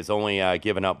way. He's only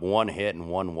given up 1 hit and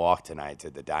 1 walk tonight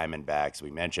to the Diamondbacks. We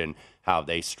mentioned how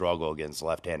they struggle against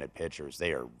left-handed pitchers.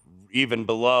 They are even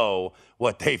below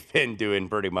what they've been doing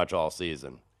pretty much all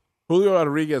season. Julio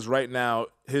Rodriguez right now,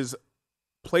 his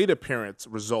plate appearance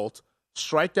result,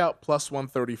 strikeout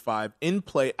 +135, in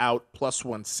play out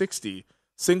 +160,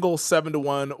 single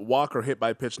 7-1, walker hit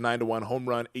by pitch 9-1, home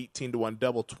run 18-1,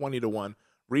 double 20-1,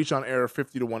 reach on error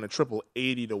 50-1, and triple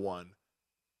 80-1.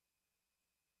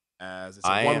 As it's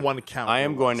a 1-1 count. I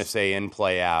am going to say in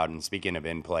play out, and speaking of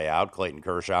in play out, Clayton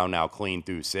Kershaw now clean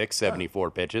through 6, 74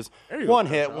 pitches. 1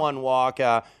 hit, 1 walk.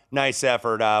 nice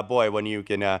effort. Boy, when you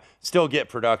can still get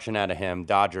production out of him,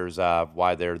 Dodgers,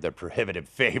 why they're the prohibitive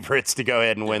favorites to go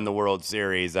ahead and win the World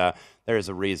Series. There's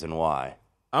a reason why.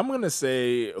 I'm going to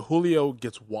say Julio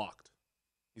gets walked.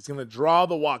 He's going to draw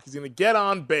the walk. He's going to get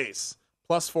on base.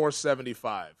 Plus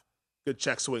 475. Good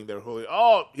check swing there, Julio.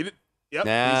 Oh, he did. Yep,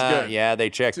 he's good. Yeah, they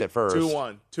checked it first.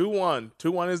 2-1. 2-1.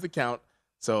 2-1 is the count.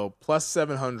 So plus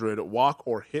 700, walk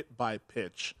or hit by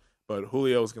pitch. But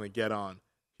Julio's going to get on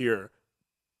here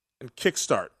and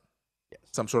kickstart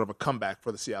some sort of a comeback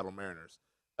for the Seattle Mariners.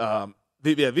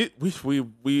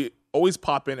 We always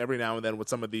pop in every now and then with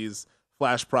some of these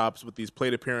flash props, with these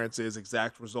plate appearances,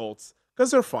 exact results,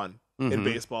 because they're fun in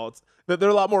baseball. They're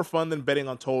a lot more fun than betting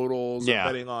on totals or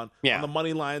betting on the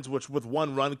money lines, which with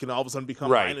one run can all of a sudden become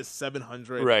minus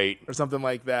 700 or something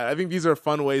like that. I think these are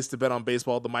fun ways to bet on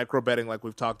baseball. The micro betting, like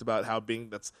we've talked about,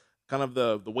 that's kind of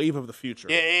the wave of the future.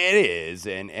 It is,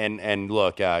 and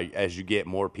look, as you get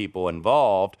more people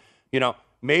involved,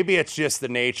 maybe it's just the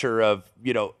nature of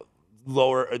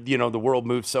lower. The world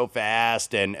moves so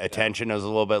fast, and attention is a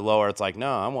little bit lower. It's like,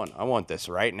 no, I want this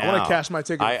right now. I want to cash my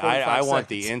ticket. I want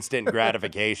the instant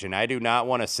gratification. I do not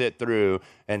want to sit through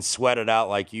and sweat it out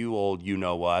like you old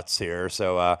what's here.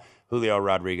 So Julio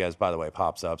Rodriguez, by the way,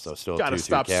 pops up. So still gotta 2-2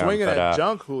 stop count. swinging at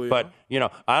junk, Julio. But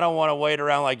I don't want to wait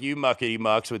around like you muckety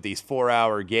mucks with these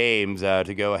 4-hour games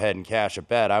to go ahead and cash a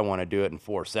bet. I want to do it in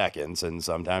 4 seconds, and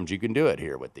sometimes you can do it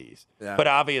here with these. Yeah. But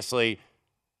obviously,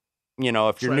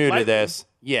 if you're new to this,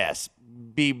 yes,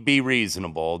 be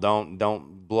reasonable.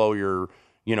 Don't blow your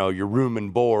room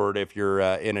and board if you're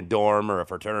in a dorm or a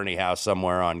fraternity house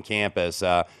somewhere on campus,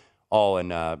 all in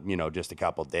just a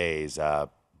couple days,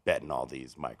 betting all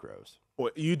these micros. Boy,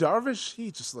 Darvish,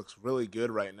 he just looks really good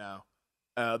right now.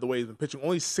 The way he's been pitching,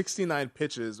 only 69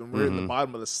 pitches, and we're in the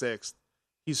bottom of the 6th.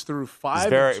 He's through 5.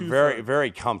 He's very,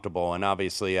 very comfortable, and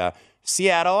obviously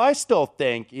Seattle, I still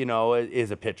think,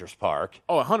 is a pitcher's park.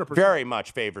 Oh, 100%. Very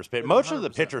much favors pitch. Most 100%. of the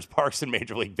pitcher's parks in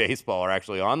Major League Baseball are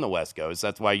actually on the West Coast.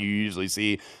 That's why you usually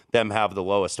see them have the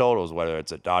lowest totals, whether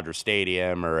it's at Dodger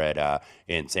Stadium or at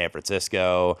in San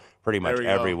Francisco, pretty much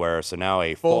everywhere. So now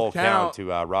a full count to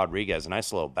Rodriguez. A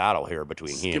nice little battle here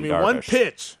between he and Darvish. Give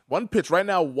me one pitch. Right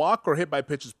now, walk or hit by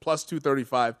pitch is plus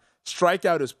 235.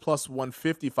 Strikeout is plus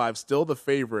 155, still the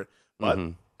favorite. But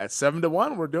at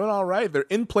 7-1, we're doing all right. They're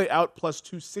in play out plus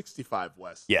 265,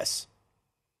 Wes. Yes.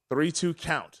 3-2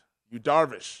 count.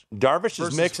 Darvish. Darvish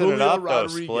is mixing Julio it up,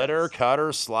 Rodriguez. though. Splitter,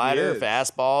 cutter, slider,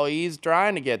 fastball. He's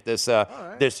trying to get this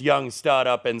this young stud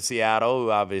up in Seattle,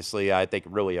 who obviously I think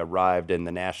really arrived in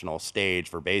the national stage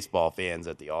for baseball fans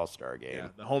at the All-Star game. Yeah,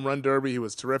 the home run derby, he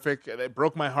was terrific. It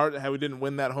broke my heart how we didn't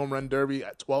win that home run derby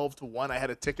at 12-1. I had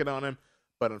a ticket on him,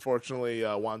 but unfortunately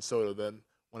Juan Soto then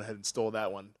went ahead and stole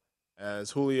that one.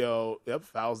 As Julio,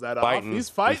 fouls that off. He's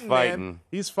fighting, man.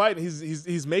 He's fighting.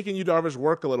 He's making Darvish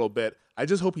work a little bit. I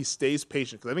just hope he stays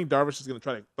patient because I think Darvish is going to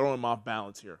try to throw him off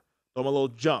balance here. Throw him a little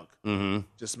junk.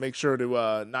 Just make sure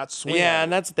to not swing. Yeah,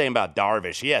 and that's the thing about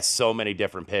Darvish. He has so many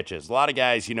different pitches. A lot of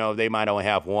guys, they might only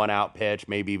have one out pitch,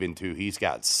 maybe even two. He's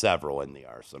got several in the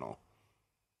arsenal.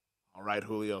 All right,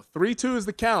 Julio. 3-2 is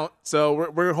the count.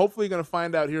 So we're hopefully going to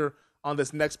find out here on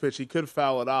this next pitch. He could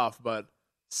foul it off, but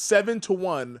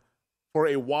 7-1. For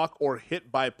a walk or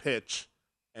hit by pitch,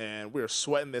 and we're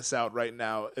sweating this out right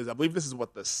now. I believe this is the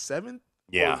 7th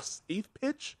or 8th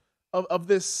pitch of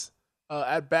this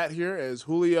at bat here, as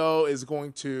Julio is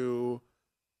going to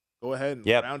go ahead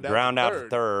and round out to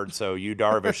third. So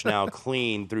Darvish now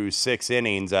clean through 6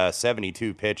 innings,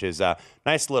 72 pitches.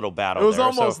 Nice little battle. It was there.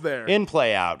 almost there. In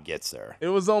play out gets there. It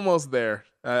was almost there.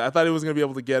 I thought he was going to be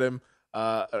able to get him,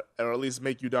 or at least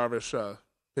make Darvish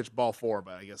pitch ball 4,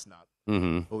 but I guess not.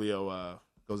 Julio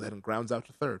goes ahead and grounds out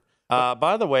to third.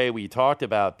 By the way, we talked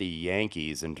about the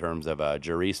Yankees in terms of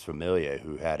Jeurys Familia,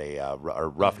 who had a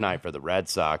rough night for the Red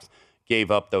Sox, gave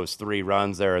up those 3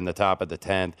 runs there in the top of the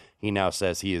 10th. He now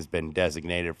says he has been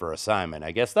designated for assignment.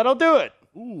 I guess that'll do it.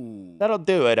 Ooh. That'll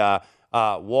do it.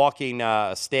 Walking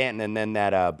Stanton and then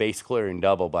that base-clearing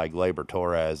double by Gleyber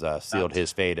Torres sealed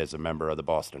his fate as a member of the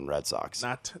Boston Red Sox.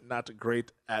 Not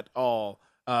great at all.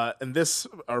 And this,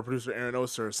 our producer Aaron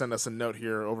Oster sent us a note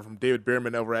here over from David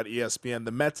Bierman over at ESPN.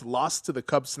 The Mets lost to the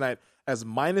Cubs tonight as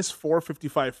minus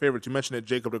 455 favorites. You mentioned it,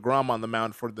 Jacob deGrom on the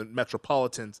mound for the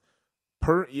Metropolitans.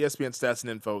 Per ESPN Stats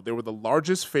and Info, they were the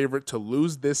largest favorite to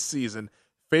lose this season.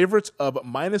 Favorites of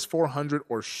minus 400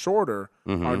 or shorter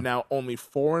are now only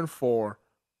 4-4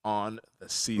 on the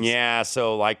season. Yeah,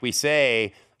 so like we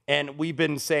say, and we've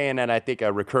been saying, and I think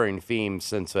a recurring theme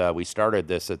since we started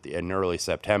this in early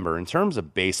September, in terms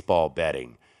of baseball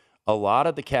betting, a lot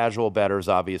of the casual bettors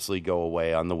obviously go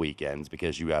away on the weekends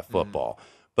because you have football.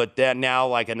 But then now,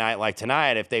 like a night like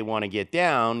tonight, if they want to get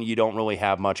down, you don't really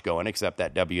have much going except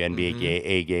that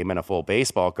WNBA game and a full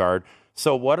baseball card.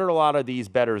 So what are a lot of these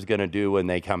bettors going to do when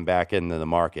they come back into the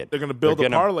market? They're going to build a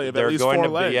parlay of at least 4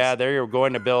 legs. Yeah, they're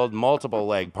going to build multiple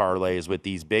leg parlays with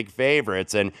these big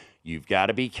favorites, and you've got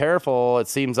to be careful. It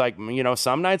seems like,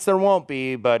 some nights there won't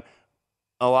be, but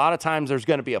a lot of times there's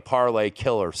going to be a parlay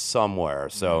killer somewhere.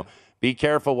 So be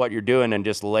careful what you're doing and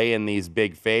just laying these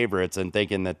big favorites and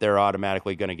thinking that they're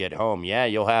automatically going to get home. Yeah,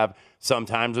 you'll have some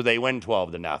times where they win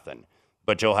 12-0.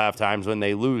 But you'll have times when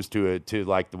they lose to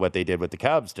like what they did with the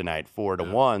Cubs tonight,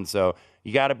 4-1. So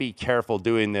you got to be careful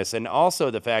doing this. And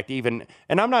also the fact and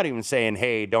I'm not even saying,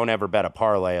 hey, don't ever bet a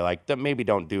parlay. Like, maybe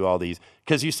don't do all these.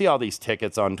 Because you see all these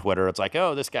tickets on Twitter. It's like,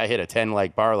 oh, this guy hit a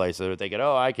 10-leg parlay. So they're thinking,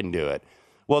 oh, I can do it.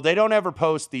 Well, they don't ever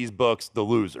post these books, the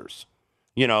losers.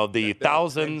 The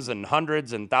thousands and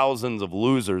hundreds and thousands of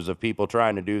losers of people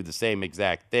trying to do the same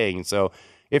exact thing. So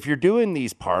if you're doing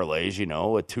these parlays,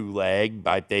 a 2-leg,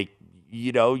 I think,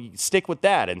 stick with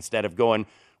that instead of going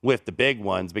with the big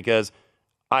ones, because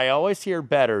I always hear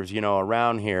bettors,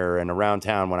 around here and around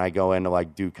town when I go in to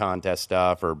like do contest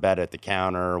stuff or bet at the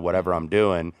counter or whatever I'm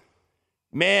doing.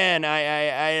 Man, I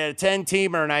had a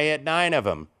 10-teamer and I hit 9 of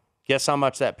them. Guess how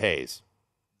much that pays?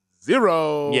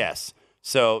 0. Yes.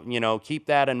 So, keep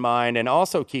that in mind. And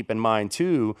also keep in mind,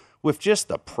 too, with just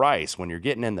the price, when you're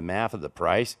getting in the math of the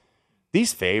price,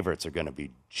 these favorites are going to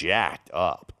be jacked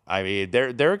up. I mean,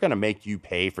 they're going to make you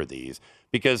pay for these,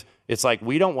 because it's like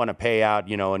we don't want to pay out,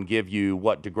 and give you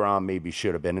what DeGrom maybe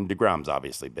should have been. And DeGrom's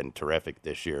obviously been terrific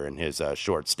this year in his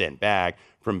short stint back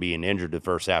from being injured the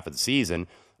first half of the season.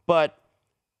 But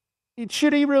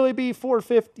should he really be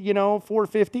 $450?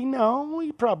 $450? No,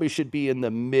 he probably should be in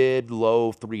the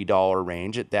mid-low $3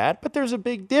 range at that. But there's a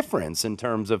big difference in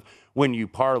terms of when you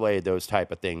parlay those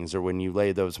type of things or when you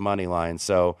lay those money lines.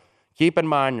 So keep in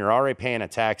mind, you're already paying a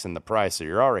tax in the price, so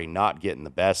you're already not getting the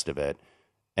best of it,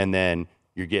 and then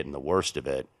you're getting the worst of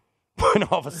it. When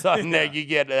all of a sudden you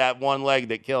get that one leg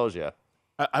that kills you.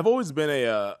 I've always been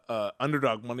a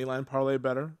underdog money line parlay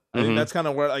better. I think that's kind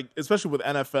of where, like, especially with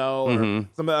NFL or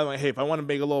something. I'm like, hey, if I want to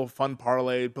make a little fun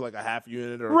parlay, put like a half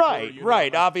unit or right.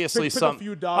 Unit, Obviously, pick a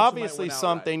few dogs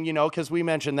something because we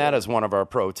mentioned that as one of our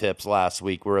pro tips last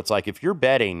week, where it's like if you're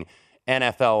betting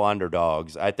NFL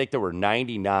underdogs, I think there were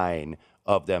 99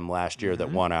 of them last year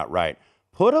that won outright.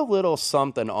 Put a little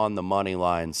something on the money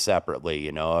line separately.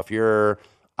 If you're,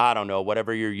 I don't know,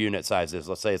 whatever your unit size is,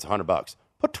 let's say it's $100,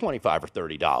 put $25 or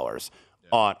 $30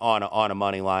 on a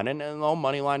money line. And a little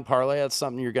money line parlay, that's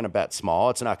something you're going to bet small.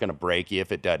 It's not going to break you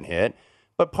if it doesn't hit.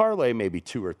 But parlay maybe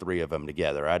 2 or 3 of them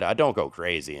together. I don't go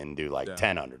crazy and do like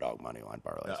 10 underdog money line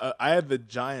parlays. I had the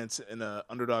Giants in an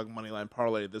underdog money line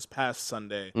parlay this past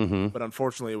Sunday, but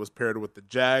unfortunately it was paired with the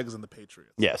Jags and the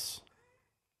Patriots. Yes.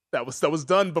 That was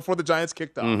done before the Giants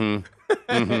kicked off.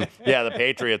 Yeah, the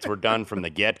Patriots were done from the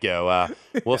get-go.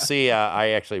 We'll see. I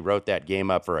actually wrote that game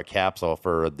up for a capsule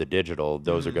for the digital.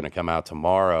 Those are going to come out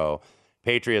tomorrow.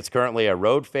 Patriots currently a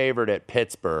road favorite at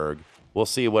Pittsburgh. We'll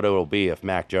see what it'll be if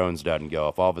Mac Jones doesn't go.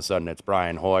 If all of a sudden it's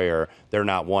Brian Hoyer, they're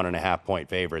not 1.5-point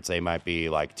favorites. They might be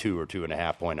like 2 or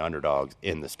 2.5-point underdogs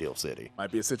in the Steel City.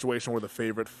 Might be a situation where the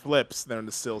favorite flips there in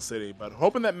the Steel City. But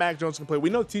hoping that Mac Jones can play. We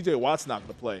know T.J. Watt's not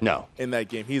going to play in that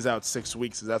game. He's out 6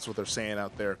 weeks. That's what they're saying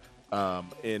out there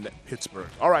in Pittsburgh.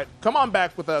 All right, come on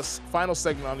back with us. Final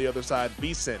segment on the other side.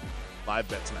 VSiN Live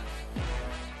Bet Tonight.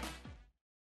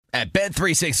 At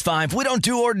Bet365, we don't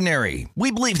do ordinary. We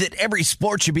believe that every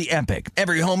sport should be epic.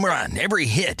 Every home run, every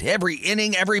hit, every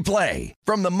inning, every play.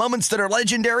 From the moments that are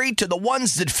legendary to the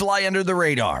ones that fly under the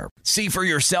radar. See for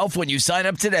yourself when you sign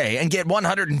up today and get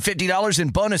 $150 in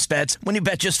bonus bets when you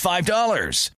bet just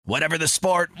 $5. Whatever the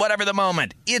sport, whatever the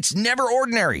moment, it's never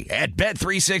ordinary at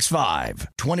Bet365.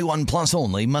 21 plus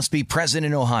only. Must be present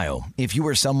in Ohio. If you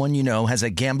or someone you know has a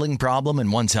gambling problem and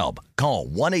wants help, call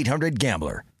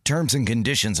 1-800-GAMBLER. Terms and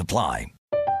conditions apply.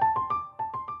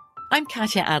 I'm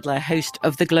Katya Adler, host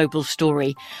of The Global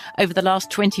Story. Over the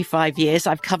last 25 years,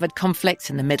 I've covered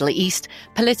conflicts in the Middle East,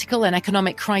 political and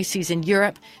economic crises in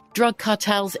Europe, drug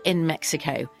cartels in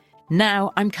Mexico.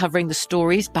 Now I'm covering the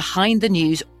stories behind the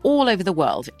news all over the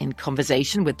world in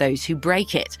conversation with those who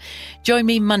break it. Join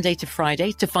me Monday to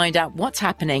Friday to find out what's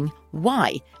happening,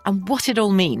 why, and what it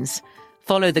all means.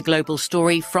 Follow The Global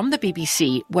Story from the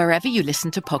BBC wherever you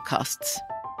listen to podcasts.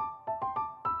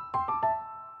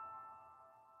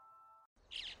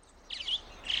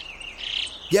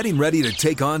 Getting ready to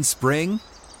take on spring?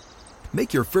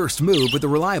 Make your first move with the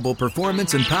reliable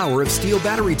performance and power of Steel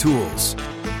battery tools.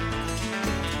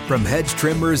 From hedge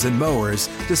trimmers and mowers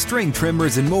to string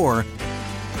trimmers and more,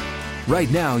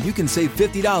 Right now, you can save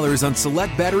 $50 on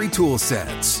select battery tool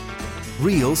sets.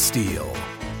 Real STIHL.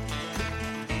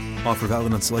 Offer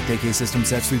valid on select AK system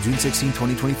sets through June 16,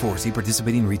 2024. See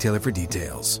participating retailer for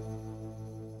details.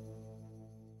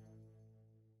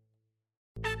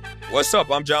 What's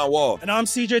up? I'm John Wall. And I'm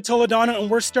CJ Toledano,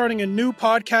 and we're starting a new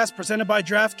podcast presented by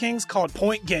DraftKings called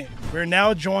Point Game. We're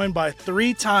now joined by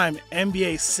three-time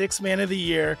NBA Sixth Man of the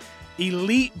Year,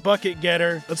 elite bucket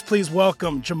getter. Let's please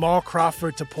welcome Jamal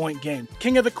Crawford to Point Game.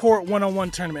 King of the Court one-on-one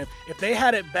tournament. If they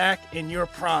had it back in your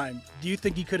prime, do you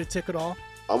think you could have took it all?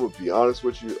 I'm going to be honest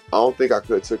with you. I don't think I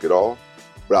could have took it all,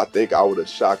 but I think I would have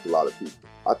shocked a lot of people.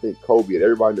 I think Kobe and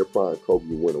everybody in their prime, Kobe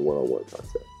would win a one-on-one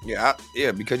contest. Yeah,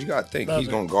 because you got to think he's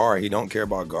going to guard. He don't care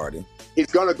about guarding. He's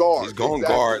going to guard. He's going to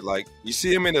guard. Like, you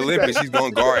see him in the Olympics, he's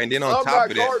going to guard. And then on top of that.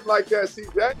 I'm not guarding like that,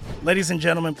 CJ. Ladies and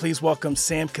gentlemen, please welcome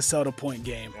Sam Cassell to Point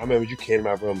Game. I remember you came to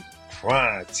my room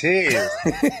crying, tears,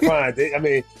 crying. I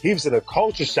mean, he was in a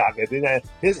culture shock. And then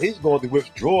he's going through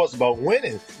withdrawals about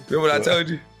winning. Remember what I told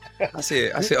you? I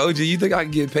said, OG, you think I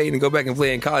can get paid and go back and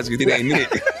play in college because it ain't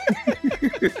it?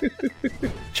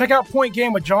 Check out Point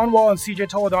Game with John Wall and CJ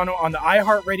Toledano on the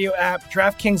iHeartRadio app,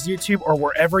 DraftKings YouTube, or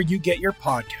wherever you get your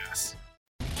podcasts.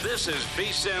 This is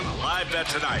VSiN Live Bet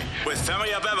Tonight with Femi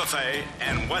Abebefe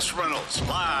and Wes Reynolds,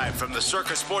 live from the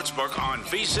Circa Sportsbook on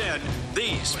VSiN,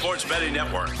 the sports betting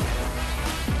network.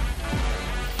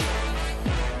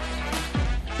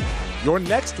 Your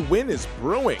next win is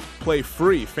brewing. Play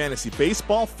free fantasy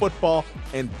baseball, football,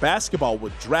 and basketball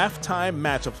with Draft Time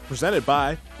matchups presented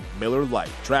by Miller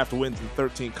Lite. Draft wins in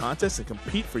 13 contests and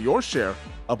compete for your share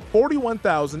of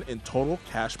 $41,000 in total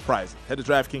cash prizes. Head to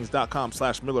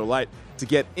DraftKings.com/Miller Lite to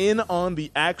get in on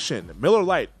the action. Miller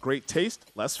Lite, great taste,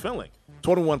 less filling.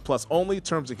 21 plus only.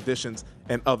 Terms and conditions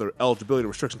and other eligibility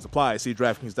restrictions apply. See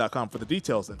DraftKings.com for the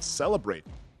details and celebrate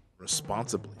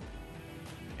responsibly.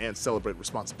 And celebrate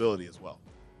responsibility as well.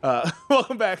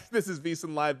 Welcome back. This is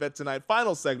VSiN Live Bet Tonight.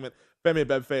 Final segment. Femi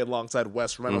Abebefe alongside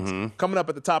Wes Reynolds. Coming up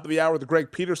at the top of the hour, the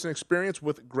Greg Peterson Experience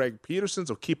with Greg Peterson.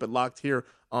 So keep it locked here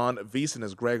on VSiN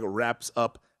as Greg wraps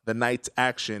up the night's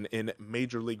action in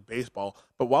Major League Baseball.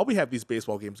 But while we have these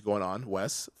baseball games going on,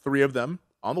 Wes, 3 of them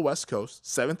on the West Coast,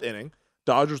 7th inning.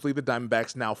 Dodgers lead the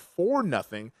Diamondbacks now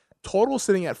 4-0. Total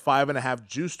sitting at 5.5,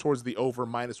 juice towards the over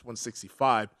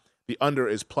 -165. The under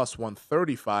is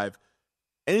 +135.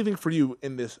 Anything for you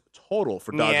in this total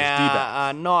for Dodgers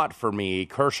D-backs? Not for me.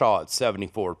 Kershaw at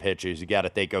 74 pitches. You got to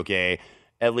think, okay,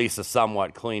 at least a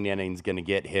somewhat clean inning is going to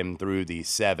get him through the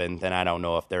 7th. And I don't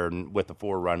know if they're with the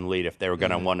 4-run lead, if they were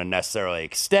going to want to necessarily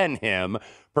extend him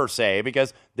per se,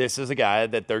 because this is a guy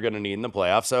that they're going to need in the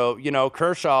playoffs. So,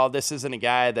 Kershaw, this isn't a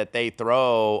guy that they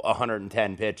throw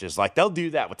 110 pitches. Like, they'll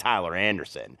do that with Tyler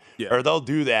Anderson. Yeah. Or they'll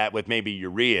do that with maybe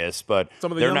Urias, but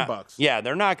some of the young bucks. Yeah,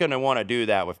 they're not going to want to do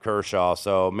that with Kershaw.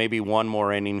 So maybe one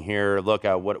more inning here. Look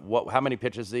at how many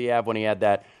pitches did he have when he had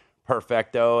that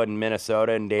perfecto in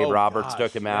Minnesota and Dave Roberts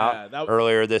took him out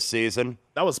earlier this season?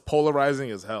 That was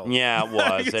polarizing as hell. Yeah, it was.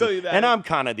 I can tell you that. And I'm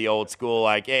kind of the old school,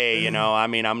 like, hey,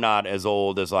 I'm not as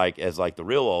old as the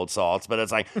real old salts, but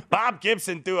it's like Bob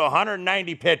Gibson threw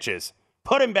 190 pitches.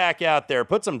 Put him back out there.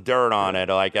 Put some dirt on it.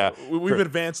 Like we've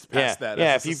advanced past that.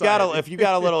 Yeah, if you've got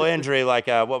a little injury, like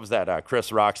what was that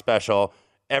Chris Rock special?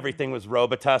 Everything was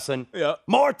Robitussin. Yeah,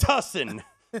 more tussin.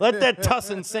 Let that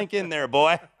tussin sink in there,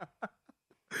 boy.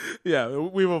 Yeah,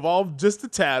 we've evolved just a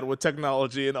tad with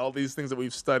technology and all these things that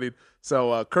we've studied.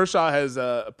 So Kershaw has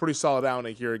a pretty solid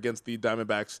outing here against the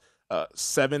Diamondbacks.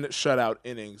 7 shutout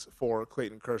innings for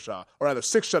Clayton Kershaw, or rather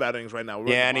 6 shutout innings right now.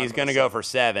 And he's going to go for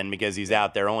 7 because he's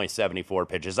out there only 74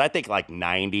 pitches. I think like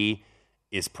 90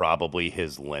 is probably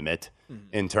his limit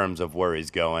in terms of where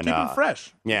he's going. Keep him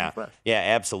fresh. Yeah,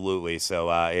 absolutely. So,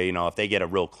 if they get a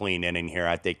real clean inning here,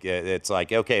 I think it's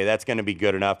like, okay, that's going to be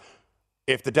good enough.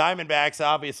 If the Diamondbacks,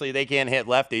 obviously, they can't hit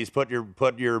lefties,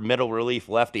 put your middle relief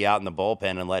lefty out in the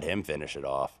bullpen and let him finish it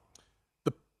off.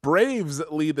 The Braves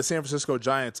lead the San Francisco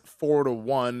Giants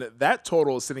 4-1. That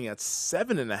total is sitting at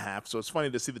 7.5. So it's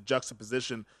funny to see the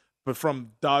juxtaposition, but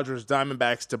from Dodgers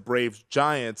Diamondbacks to Braves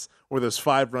Giants, where there's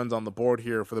 5 runs on the board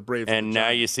here for the Braves. And now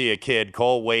you see a kid,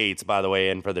 Cole Waits, by the way,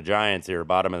 in for the Giants here,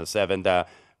 bottom of the 7th.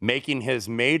 Making his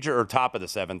top of the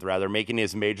 7th, rather, making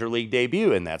his major league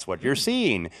debut, and that's what you're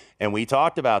seeing. And we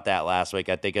talked about that last week,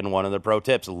 I think, in one of the pro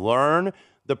tips. Learn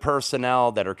the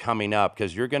personnel that are coming up,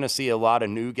 because you're going to see a lot of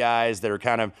new guys that are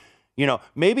kind of,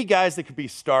 maybe guys that could be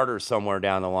starters somewhere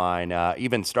down the line,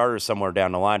 even starters somewhere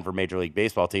down the line for Major League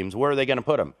Baseball teams. Where are they going to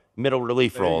put them? Middle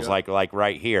relief roles, like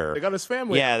right here. They got his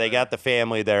family. Yeah, they got the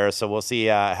family there, so we'll see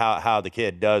how the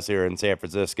kid does here in San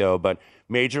Francisco. But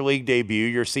Major League debut,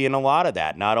 you're seeing a lot of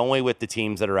that, not only with the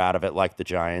teams that are out of it, like the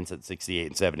Giants at 68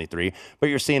 and 73, but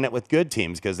you're seeing it with good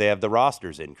teams because they have the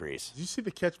rosters increase. Did you see the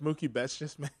catch Mookie Betts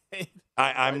just made?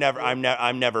 I'm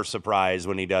never surprised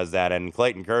when he does that. And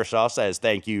Clayton Kershaw says,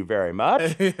 "Thank you very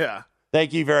much." Yeah.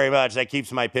 Thank you very much. That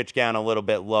keeps my pitch count a little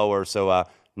bit lower. So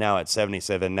now at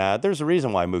 77, there's a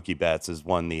reason why Mookie Betts has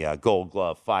won the Gold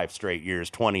Glove 5 straight years,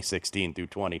 2016 through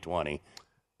 2020.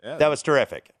 Yeah, that was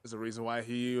terrific. There's a reason why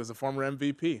he was a former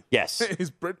MVP. Yes. He's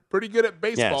pretty good at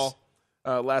baseball,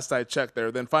 last I checked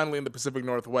there. Then finally in the Pacific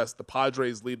Northwest, the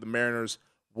Padres lead the Mariners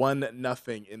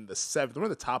 1-0 in the 7th. We're at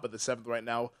the top of the 7th right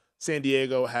now. San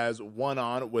Diego has 1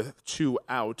 on with 2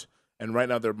 out. And right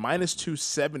now they're minus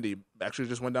 270. Actually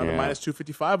just went down to minus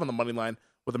 255 on the money line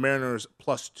with the Mariners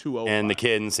plus 205. And the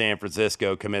kid in San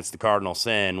Francisco commits the cardinal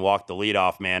sin, walked the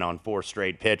leadoff man on 4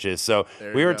 straight pitches. So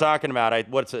we were talking about,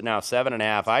 what's it now,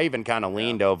 7.5. I even kind of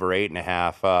leaned over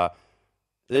 8.5.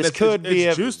 This could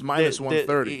be juiced minus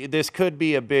 130. This could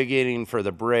be a big inning for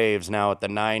the Braves now at the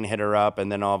 9-hitter up,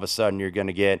 and then all of a sudden you're going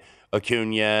to get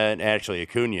Acuna. Actually,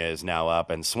 Acuna is now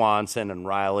up, and Swanson and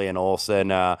Riley and Olsen.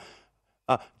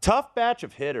 Tough batch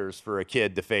of hitters for a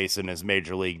kid to face in his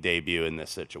major league debut in this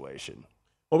situation.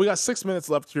 Well, we got 6 minutes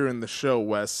left here in the show,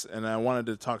 Wes, and I wanted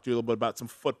to talk to you a little bit about some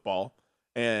football.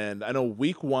 And I know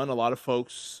week 1, a lot of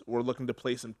folks were looking to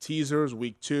play some teasers.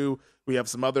 Week 2, we have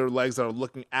some other legs that are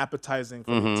looking appetizing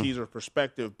from a teaser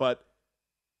perspective. But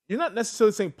you're not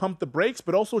necessarily saying pump the brakes,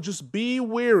 but also just be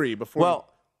wary before you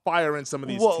fire in some of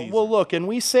these teasers. Well, look, and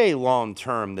we say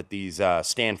long-term that these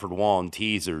Stanford Wallen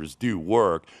teasers do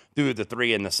work through the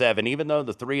 3 and the 7, even though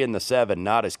the 3 and the 7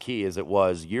 not as key as it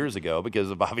was years ago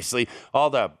because of obviously all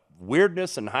the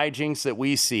weirdness and hijinks that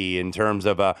we see in terms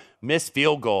of missed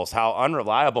field goals, how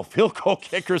unreliable field goal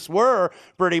kickers were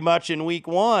pretty much in week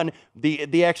 1,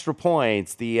 the extra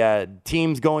points, the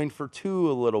teams going for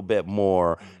 2 a little bit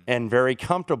more and very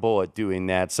comfortable at doing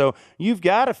that. So you've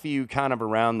got a few kind of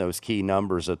around those key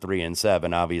numbers of 3 and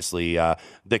 7. Obviously,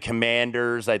 the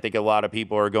Commanders, I think a lot of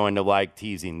people are going to like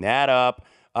teasing that up.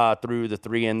 Through the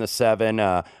 3 and the 7,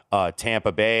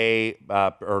 Tampa Bay,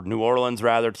 or New Orleans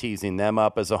rather, teasing them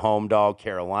up as a home dog.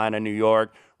 Carolina, New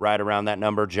York, right around that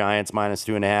number. Giants minus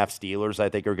 2.5. Steelers, I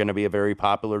think, are going to be a very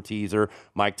popular teaser.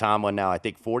 Mike Tomlin now, I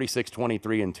think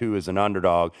 46-23-2 is an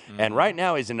underdog. And right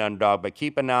now he's an underdog, but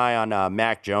keep an eye on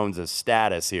Mac Jones'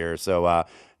 status here. So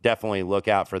definitely look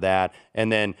out for that.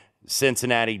 And then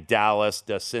Cincinnati, Dallas.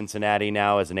 Does Cincinnati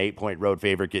now as an 8-point road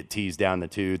favorite get teased down the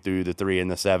 2 through the 3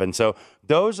 and the 7? So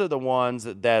those are the ones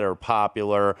that are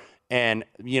popular. And,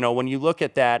 when you look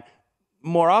at that,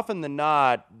 more often than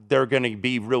not, they're going to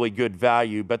be really good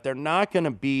value, but they're not going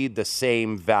to be the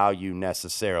same value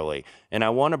necessarily. And I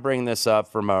want to bring this up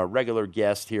from a regular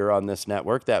guest here on this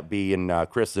network, that being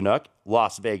Chris Zanuck,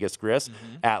 Las Vegas Chris,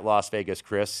 at Las Vegas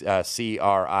Chris,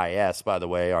 CRIS, by the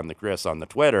way, on the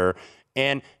Twitter.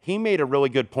 And he made a really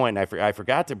good point. I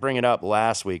forgot to bring it up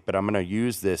last week, but I'm going to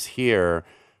use this here.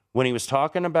 When he was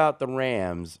talking about the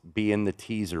Rams being the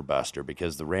teaser buster,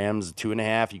 because the Rams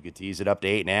 2.5, you could tease it up to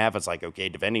 8.5. It's like, okay,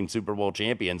 defending Super Bowl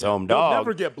champions, home dog. They'll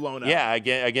never get blown out. Yeah,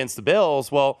 against the Bills.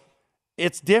 Well,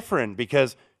 it's different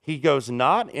because he goes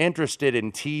not interested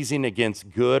in teasing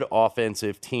against good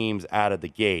offensive teams out of the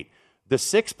gate. The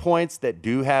 6 points that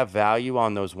do have value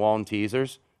on those Wallen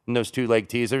teasers, and those 2-leg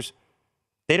teasers,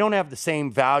 they don't have the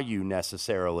same value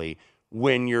necessarily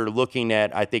when you're looking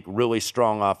at, I think, really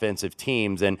strong offensive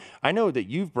teams. And I know that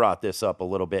you've brought this up a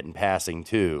little bit in passing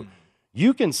too.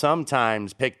 You can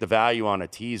sometimes pick the value on a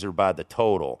teaser by the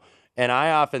total. And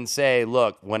I often say,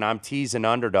 look, when I'm teasing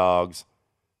underdogs,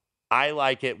 I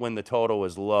like it when the total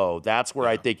is low. That's where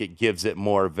I think it gives it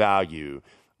more value,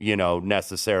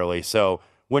 necessarily. So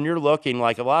when you're looking,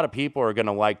 like a lot of people are going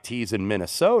to like teasing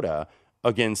Minnesota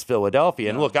against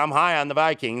Philadelphia. And look, I'm high on the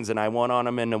Vikings, and I won on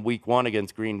them in week 1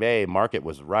 against Green Bay. Market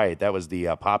was right. That was the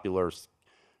popular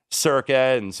Circa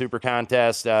and Super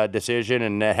Contest decision,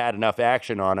 and it had enough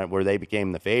action on it where they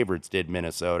became the favorites, did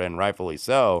Minnesota, and rightfully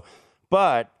so.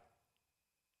 But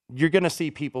you're going to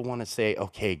see people want to say,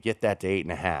 okay, get that to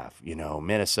 8.5.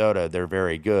 Minnesota, they're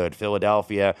very good.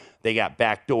 Philadelphia, they got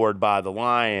backdoored by the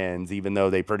Lions, even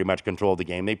though they pretty much controlled the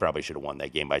game. They probably should have won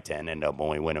that game by 10, ended up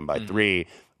only winning by 3.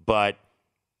 But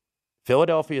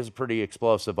Philadelphia is a pretty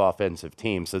explosive offensive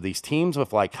team. So these teams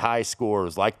with like high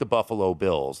scores, like the Buffalo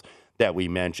Bills that we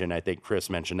mentioned, I think Chris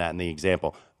mentioned that in the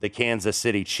example, the Kansas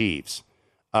City Chiefs,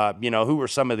 who were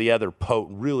some of the other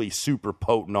really super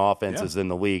potent offenses in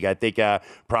the league. I think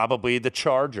probably the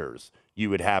Chargers, you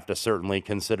would have to certainly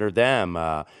consider them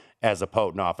as a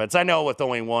potent offense. I know with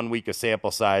only 1 week of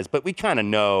sample size, but we kind of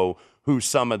know who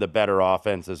some of the better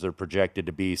offenses are projected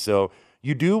to be. So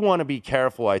you do want to be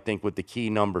careful, I think, with the key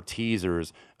number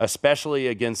teasers, especially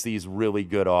against these really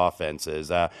good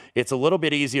offenses. It's a little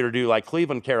bit easier to do, like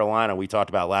Cleveland, Carolina, we talked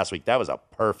about last week. That was a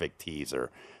perfect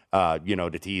teaser,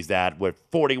 to tease that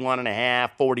with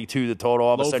 41.5, 42 the total.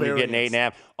 All of a sudden you're getting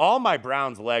 8.5. All my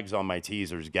Browns legs on my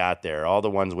teasers got there. All the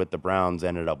ones with the Browns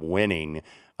ended up winning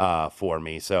for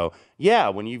me. So, yeah,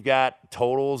 when you've got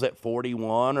totals at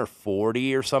 41 or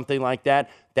 40 or something like that,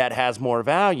 that has more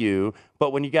value.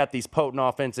 But when you got these potent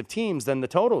offensive teams, then the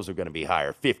totals are going to be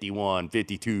higher, 51,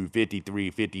 52,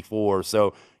 53, 54.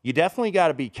 So you definitely got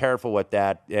to be careful with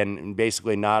that, and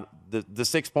basically not the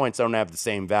 6 points don't have the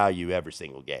same value every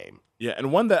single game. Yeah,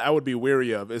 and one that I would be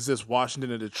wary of is this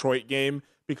Washington and Detroit game,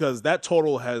 because that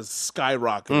total has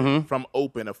skyrocketed from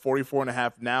open of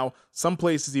 44.5. Now some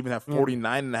places even have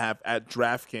 49.5 at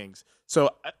DraftKings.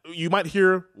 So you might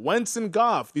hear Wentz and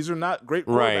Goff. These are not great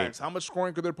quarterbacks. Right. How much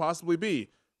scoring could there possibly be?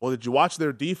 Well, did you watch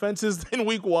their defenses in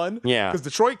week one? Yeah. Because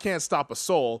Detroit can't stop a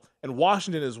soul, and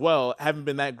Washington as well haven't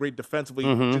been that great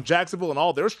defensively. Jacksonville and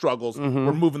all their struggles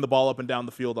were moving the ball up and down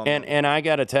the field. And I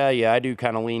got to tell you, I do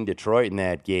kind of lean Detroit in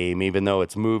that game, even though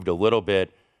it's moved a little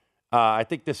bit. I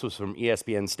think this was from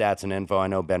ESPN Stats and Info. I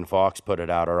know Ben Fox put it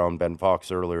out, our own Ben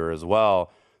Fox earlier as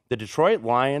well. The Detroit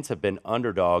Lions have been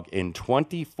underdog in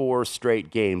 24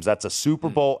 straight games. That's a Super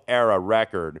Bowl era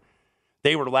record.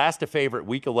 They were last a favorite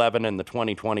week 11 in the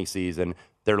 2020 season.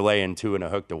 They're laying 2 and a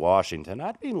hook to Washington.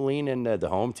 I'd be leaning the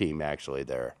home team actually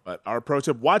there. But our pro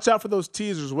tip, watch out for those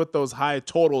teasers with those high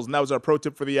totals. And that was our pro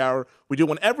tip for the hour. We do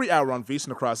one every hour on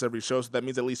VSiN across every show, so that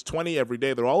means at least 20 every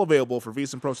day. They're all available for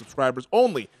VSiN Pro subscribers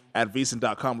only at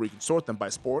VSiN.com, where you can sort them by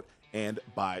sport and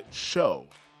by show.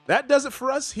 That does it for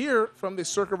us here from the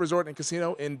Circa Resort and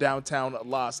Casino in downtown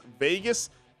Las Vegas.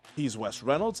 He's Wes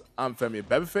Reynolds. I'm Femi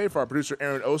Abebefe. For our producer,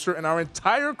 Aaron Oster, and our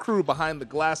entire crew behind the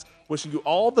glass, wishing you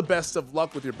all the best of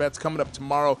luck with your bets coming up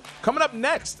tomorrow. Coming up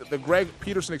next, the Greg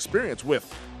Peterson Experience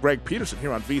with Greg Peterson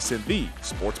here on VSiN, the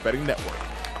Sports Betting Network.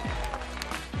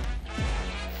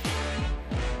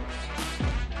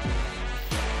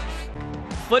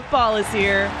 Football is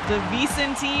here. The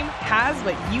VSiN team has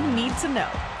what you need to know.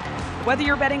 Whether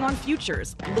you're betting on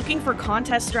futures, looking for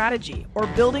contest strategy, or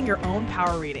building your own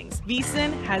power ratings,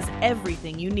 VSiN has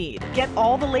everything you need. Get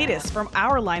all the latest from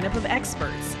our lineup of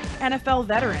experts. NFL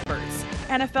veteran experts,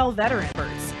 NFL veteran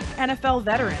experts, NFL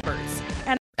veteran experts.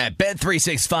 At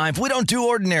Bet365, we don't do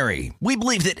ordinary. We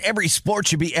believe that every sport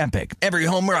should be epic. Every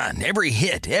home run, every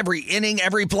hit, every inning,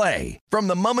 every play. From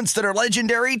the moments that are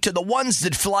legendary to the ones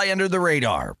that fly under the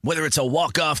radar. Whether it's a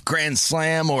walk-off grand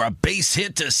slam or a base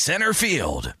hit to center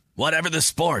field. Whatever the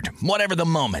sport, whatever the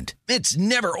moment, it's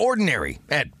never ordinary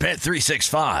at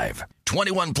Bet365.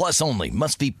 21 plus only.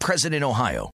 Must be present in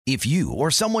Ohio. If you or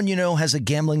someone you know has a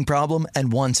gambling problem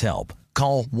and wants help,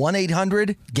 call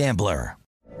 1-800-GAMBLER.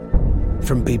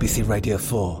 From BBC Radio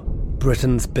 4,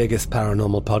 Britain's biggest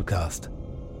paranormal podcast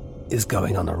is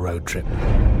going on a road trip.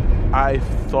 I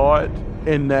thought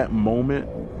in that moment,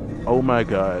 oh my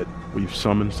God, we've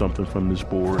summoned something from this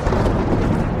board.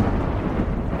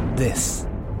 This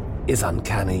is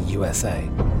Uncanny USA.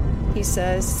 He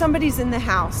says, somebody's in the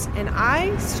house, and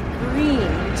I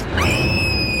screamed.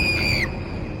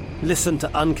 Listen to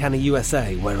Uncanny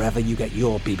USA wherever you get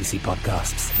your BBC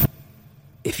podcasts,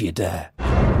 if you dare.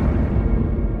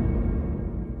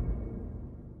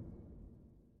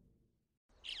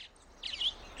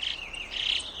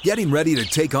 Getting ready to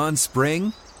take on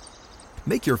spring?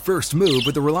 Make your first move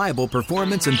with the reliable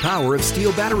performance and power of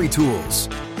Steel battery tools.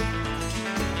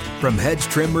 From hedge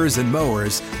trimmers and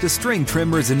mowers to string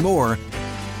trimmers and more,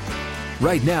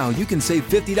 right now you can save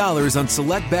 $50 on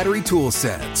select battery tool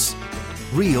sets.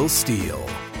 Real Steel.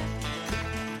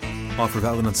 Offer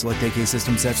valid on select AK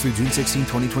system sets through June 16,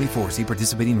 2024. See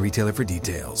participating retailer for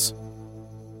details.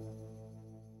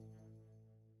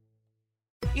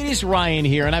 It is Ryan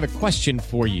here, and I have a question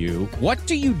for you. What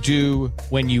do you do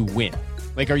when you win?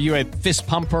 Like, are you a fist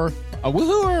pumper, a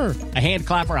woohooer, a hand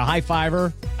clapper, a high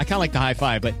fiver? I kind of like the high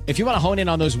five, but if you want to hone in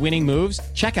on those winning moves,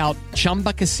 check out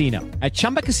Chumba Casino. At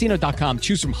ChumbaCasino.com,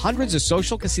 choose from hundreds of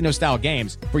social casino-style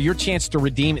games for your chance to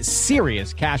redeem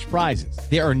serious cash prizes.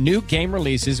 There are new game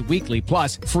releases weekly,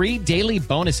 plus free daily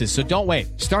bonuses. So don't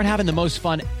wait. Start having the most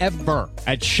fun ever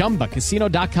at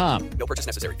ChumbaCasino.com. No purchase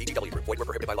necessary. VGW. Void where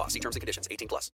prohibited by law. See terms and conditions. 18+.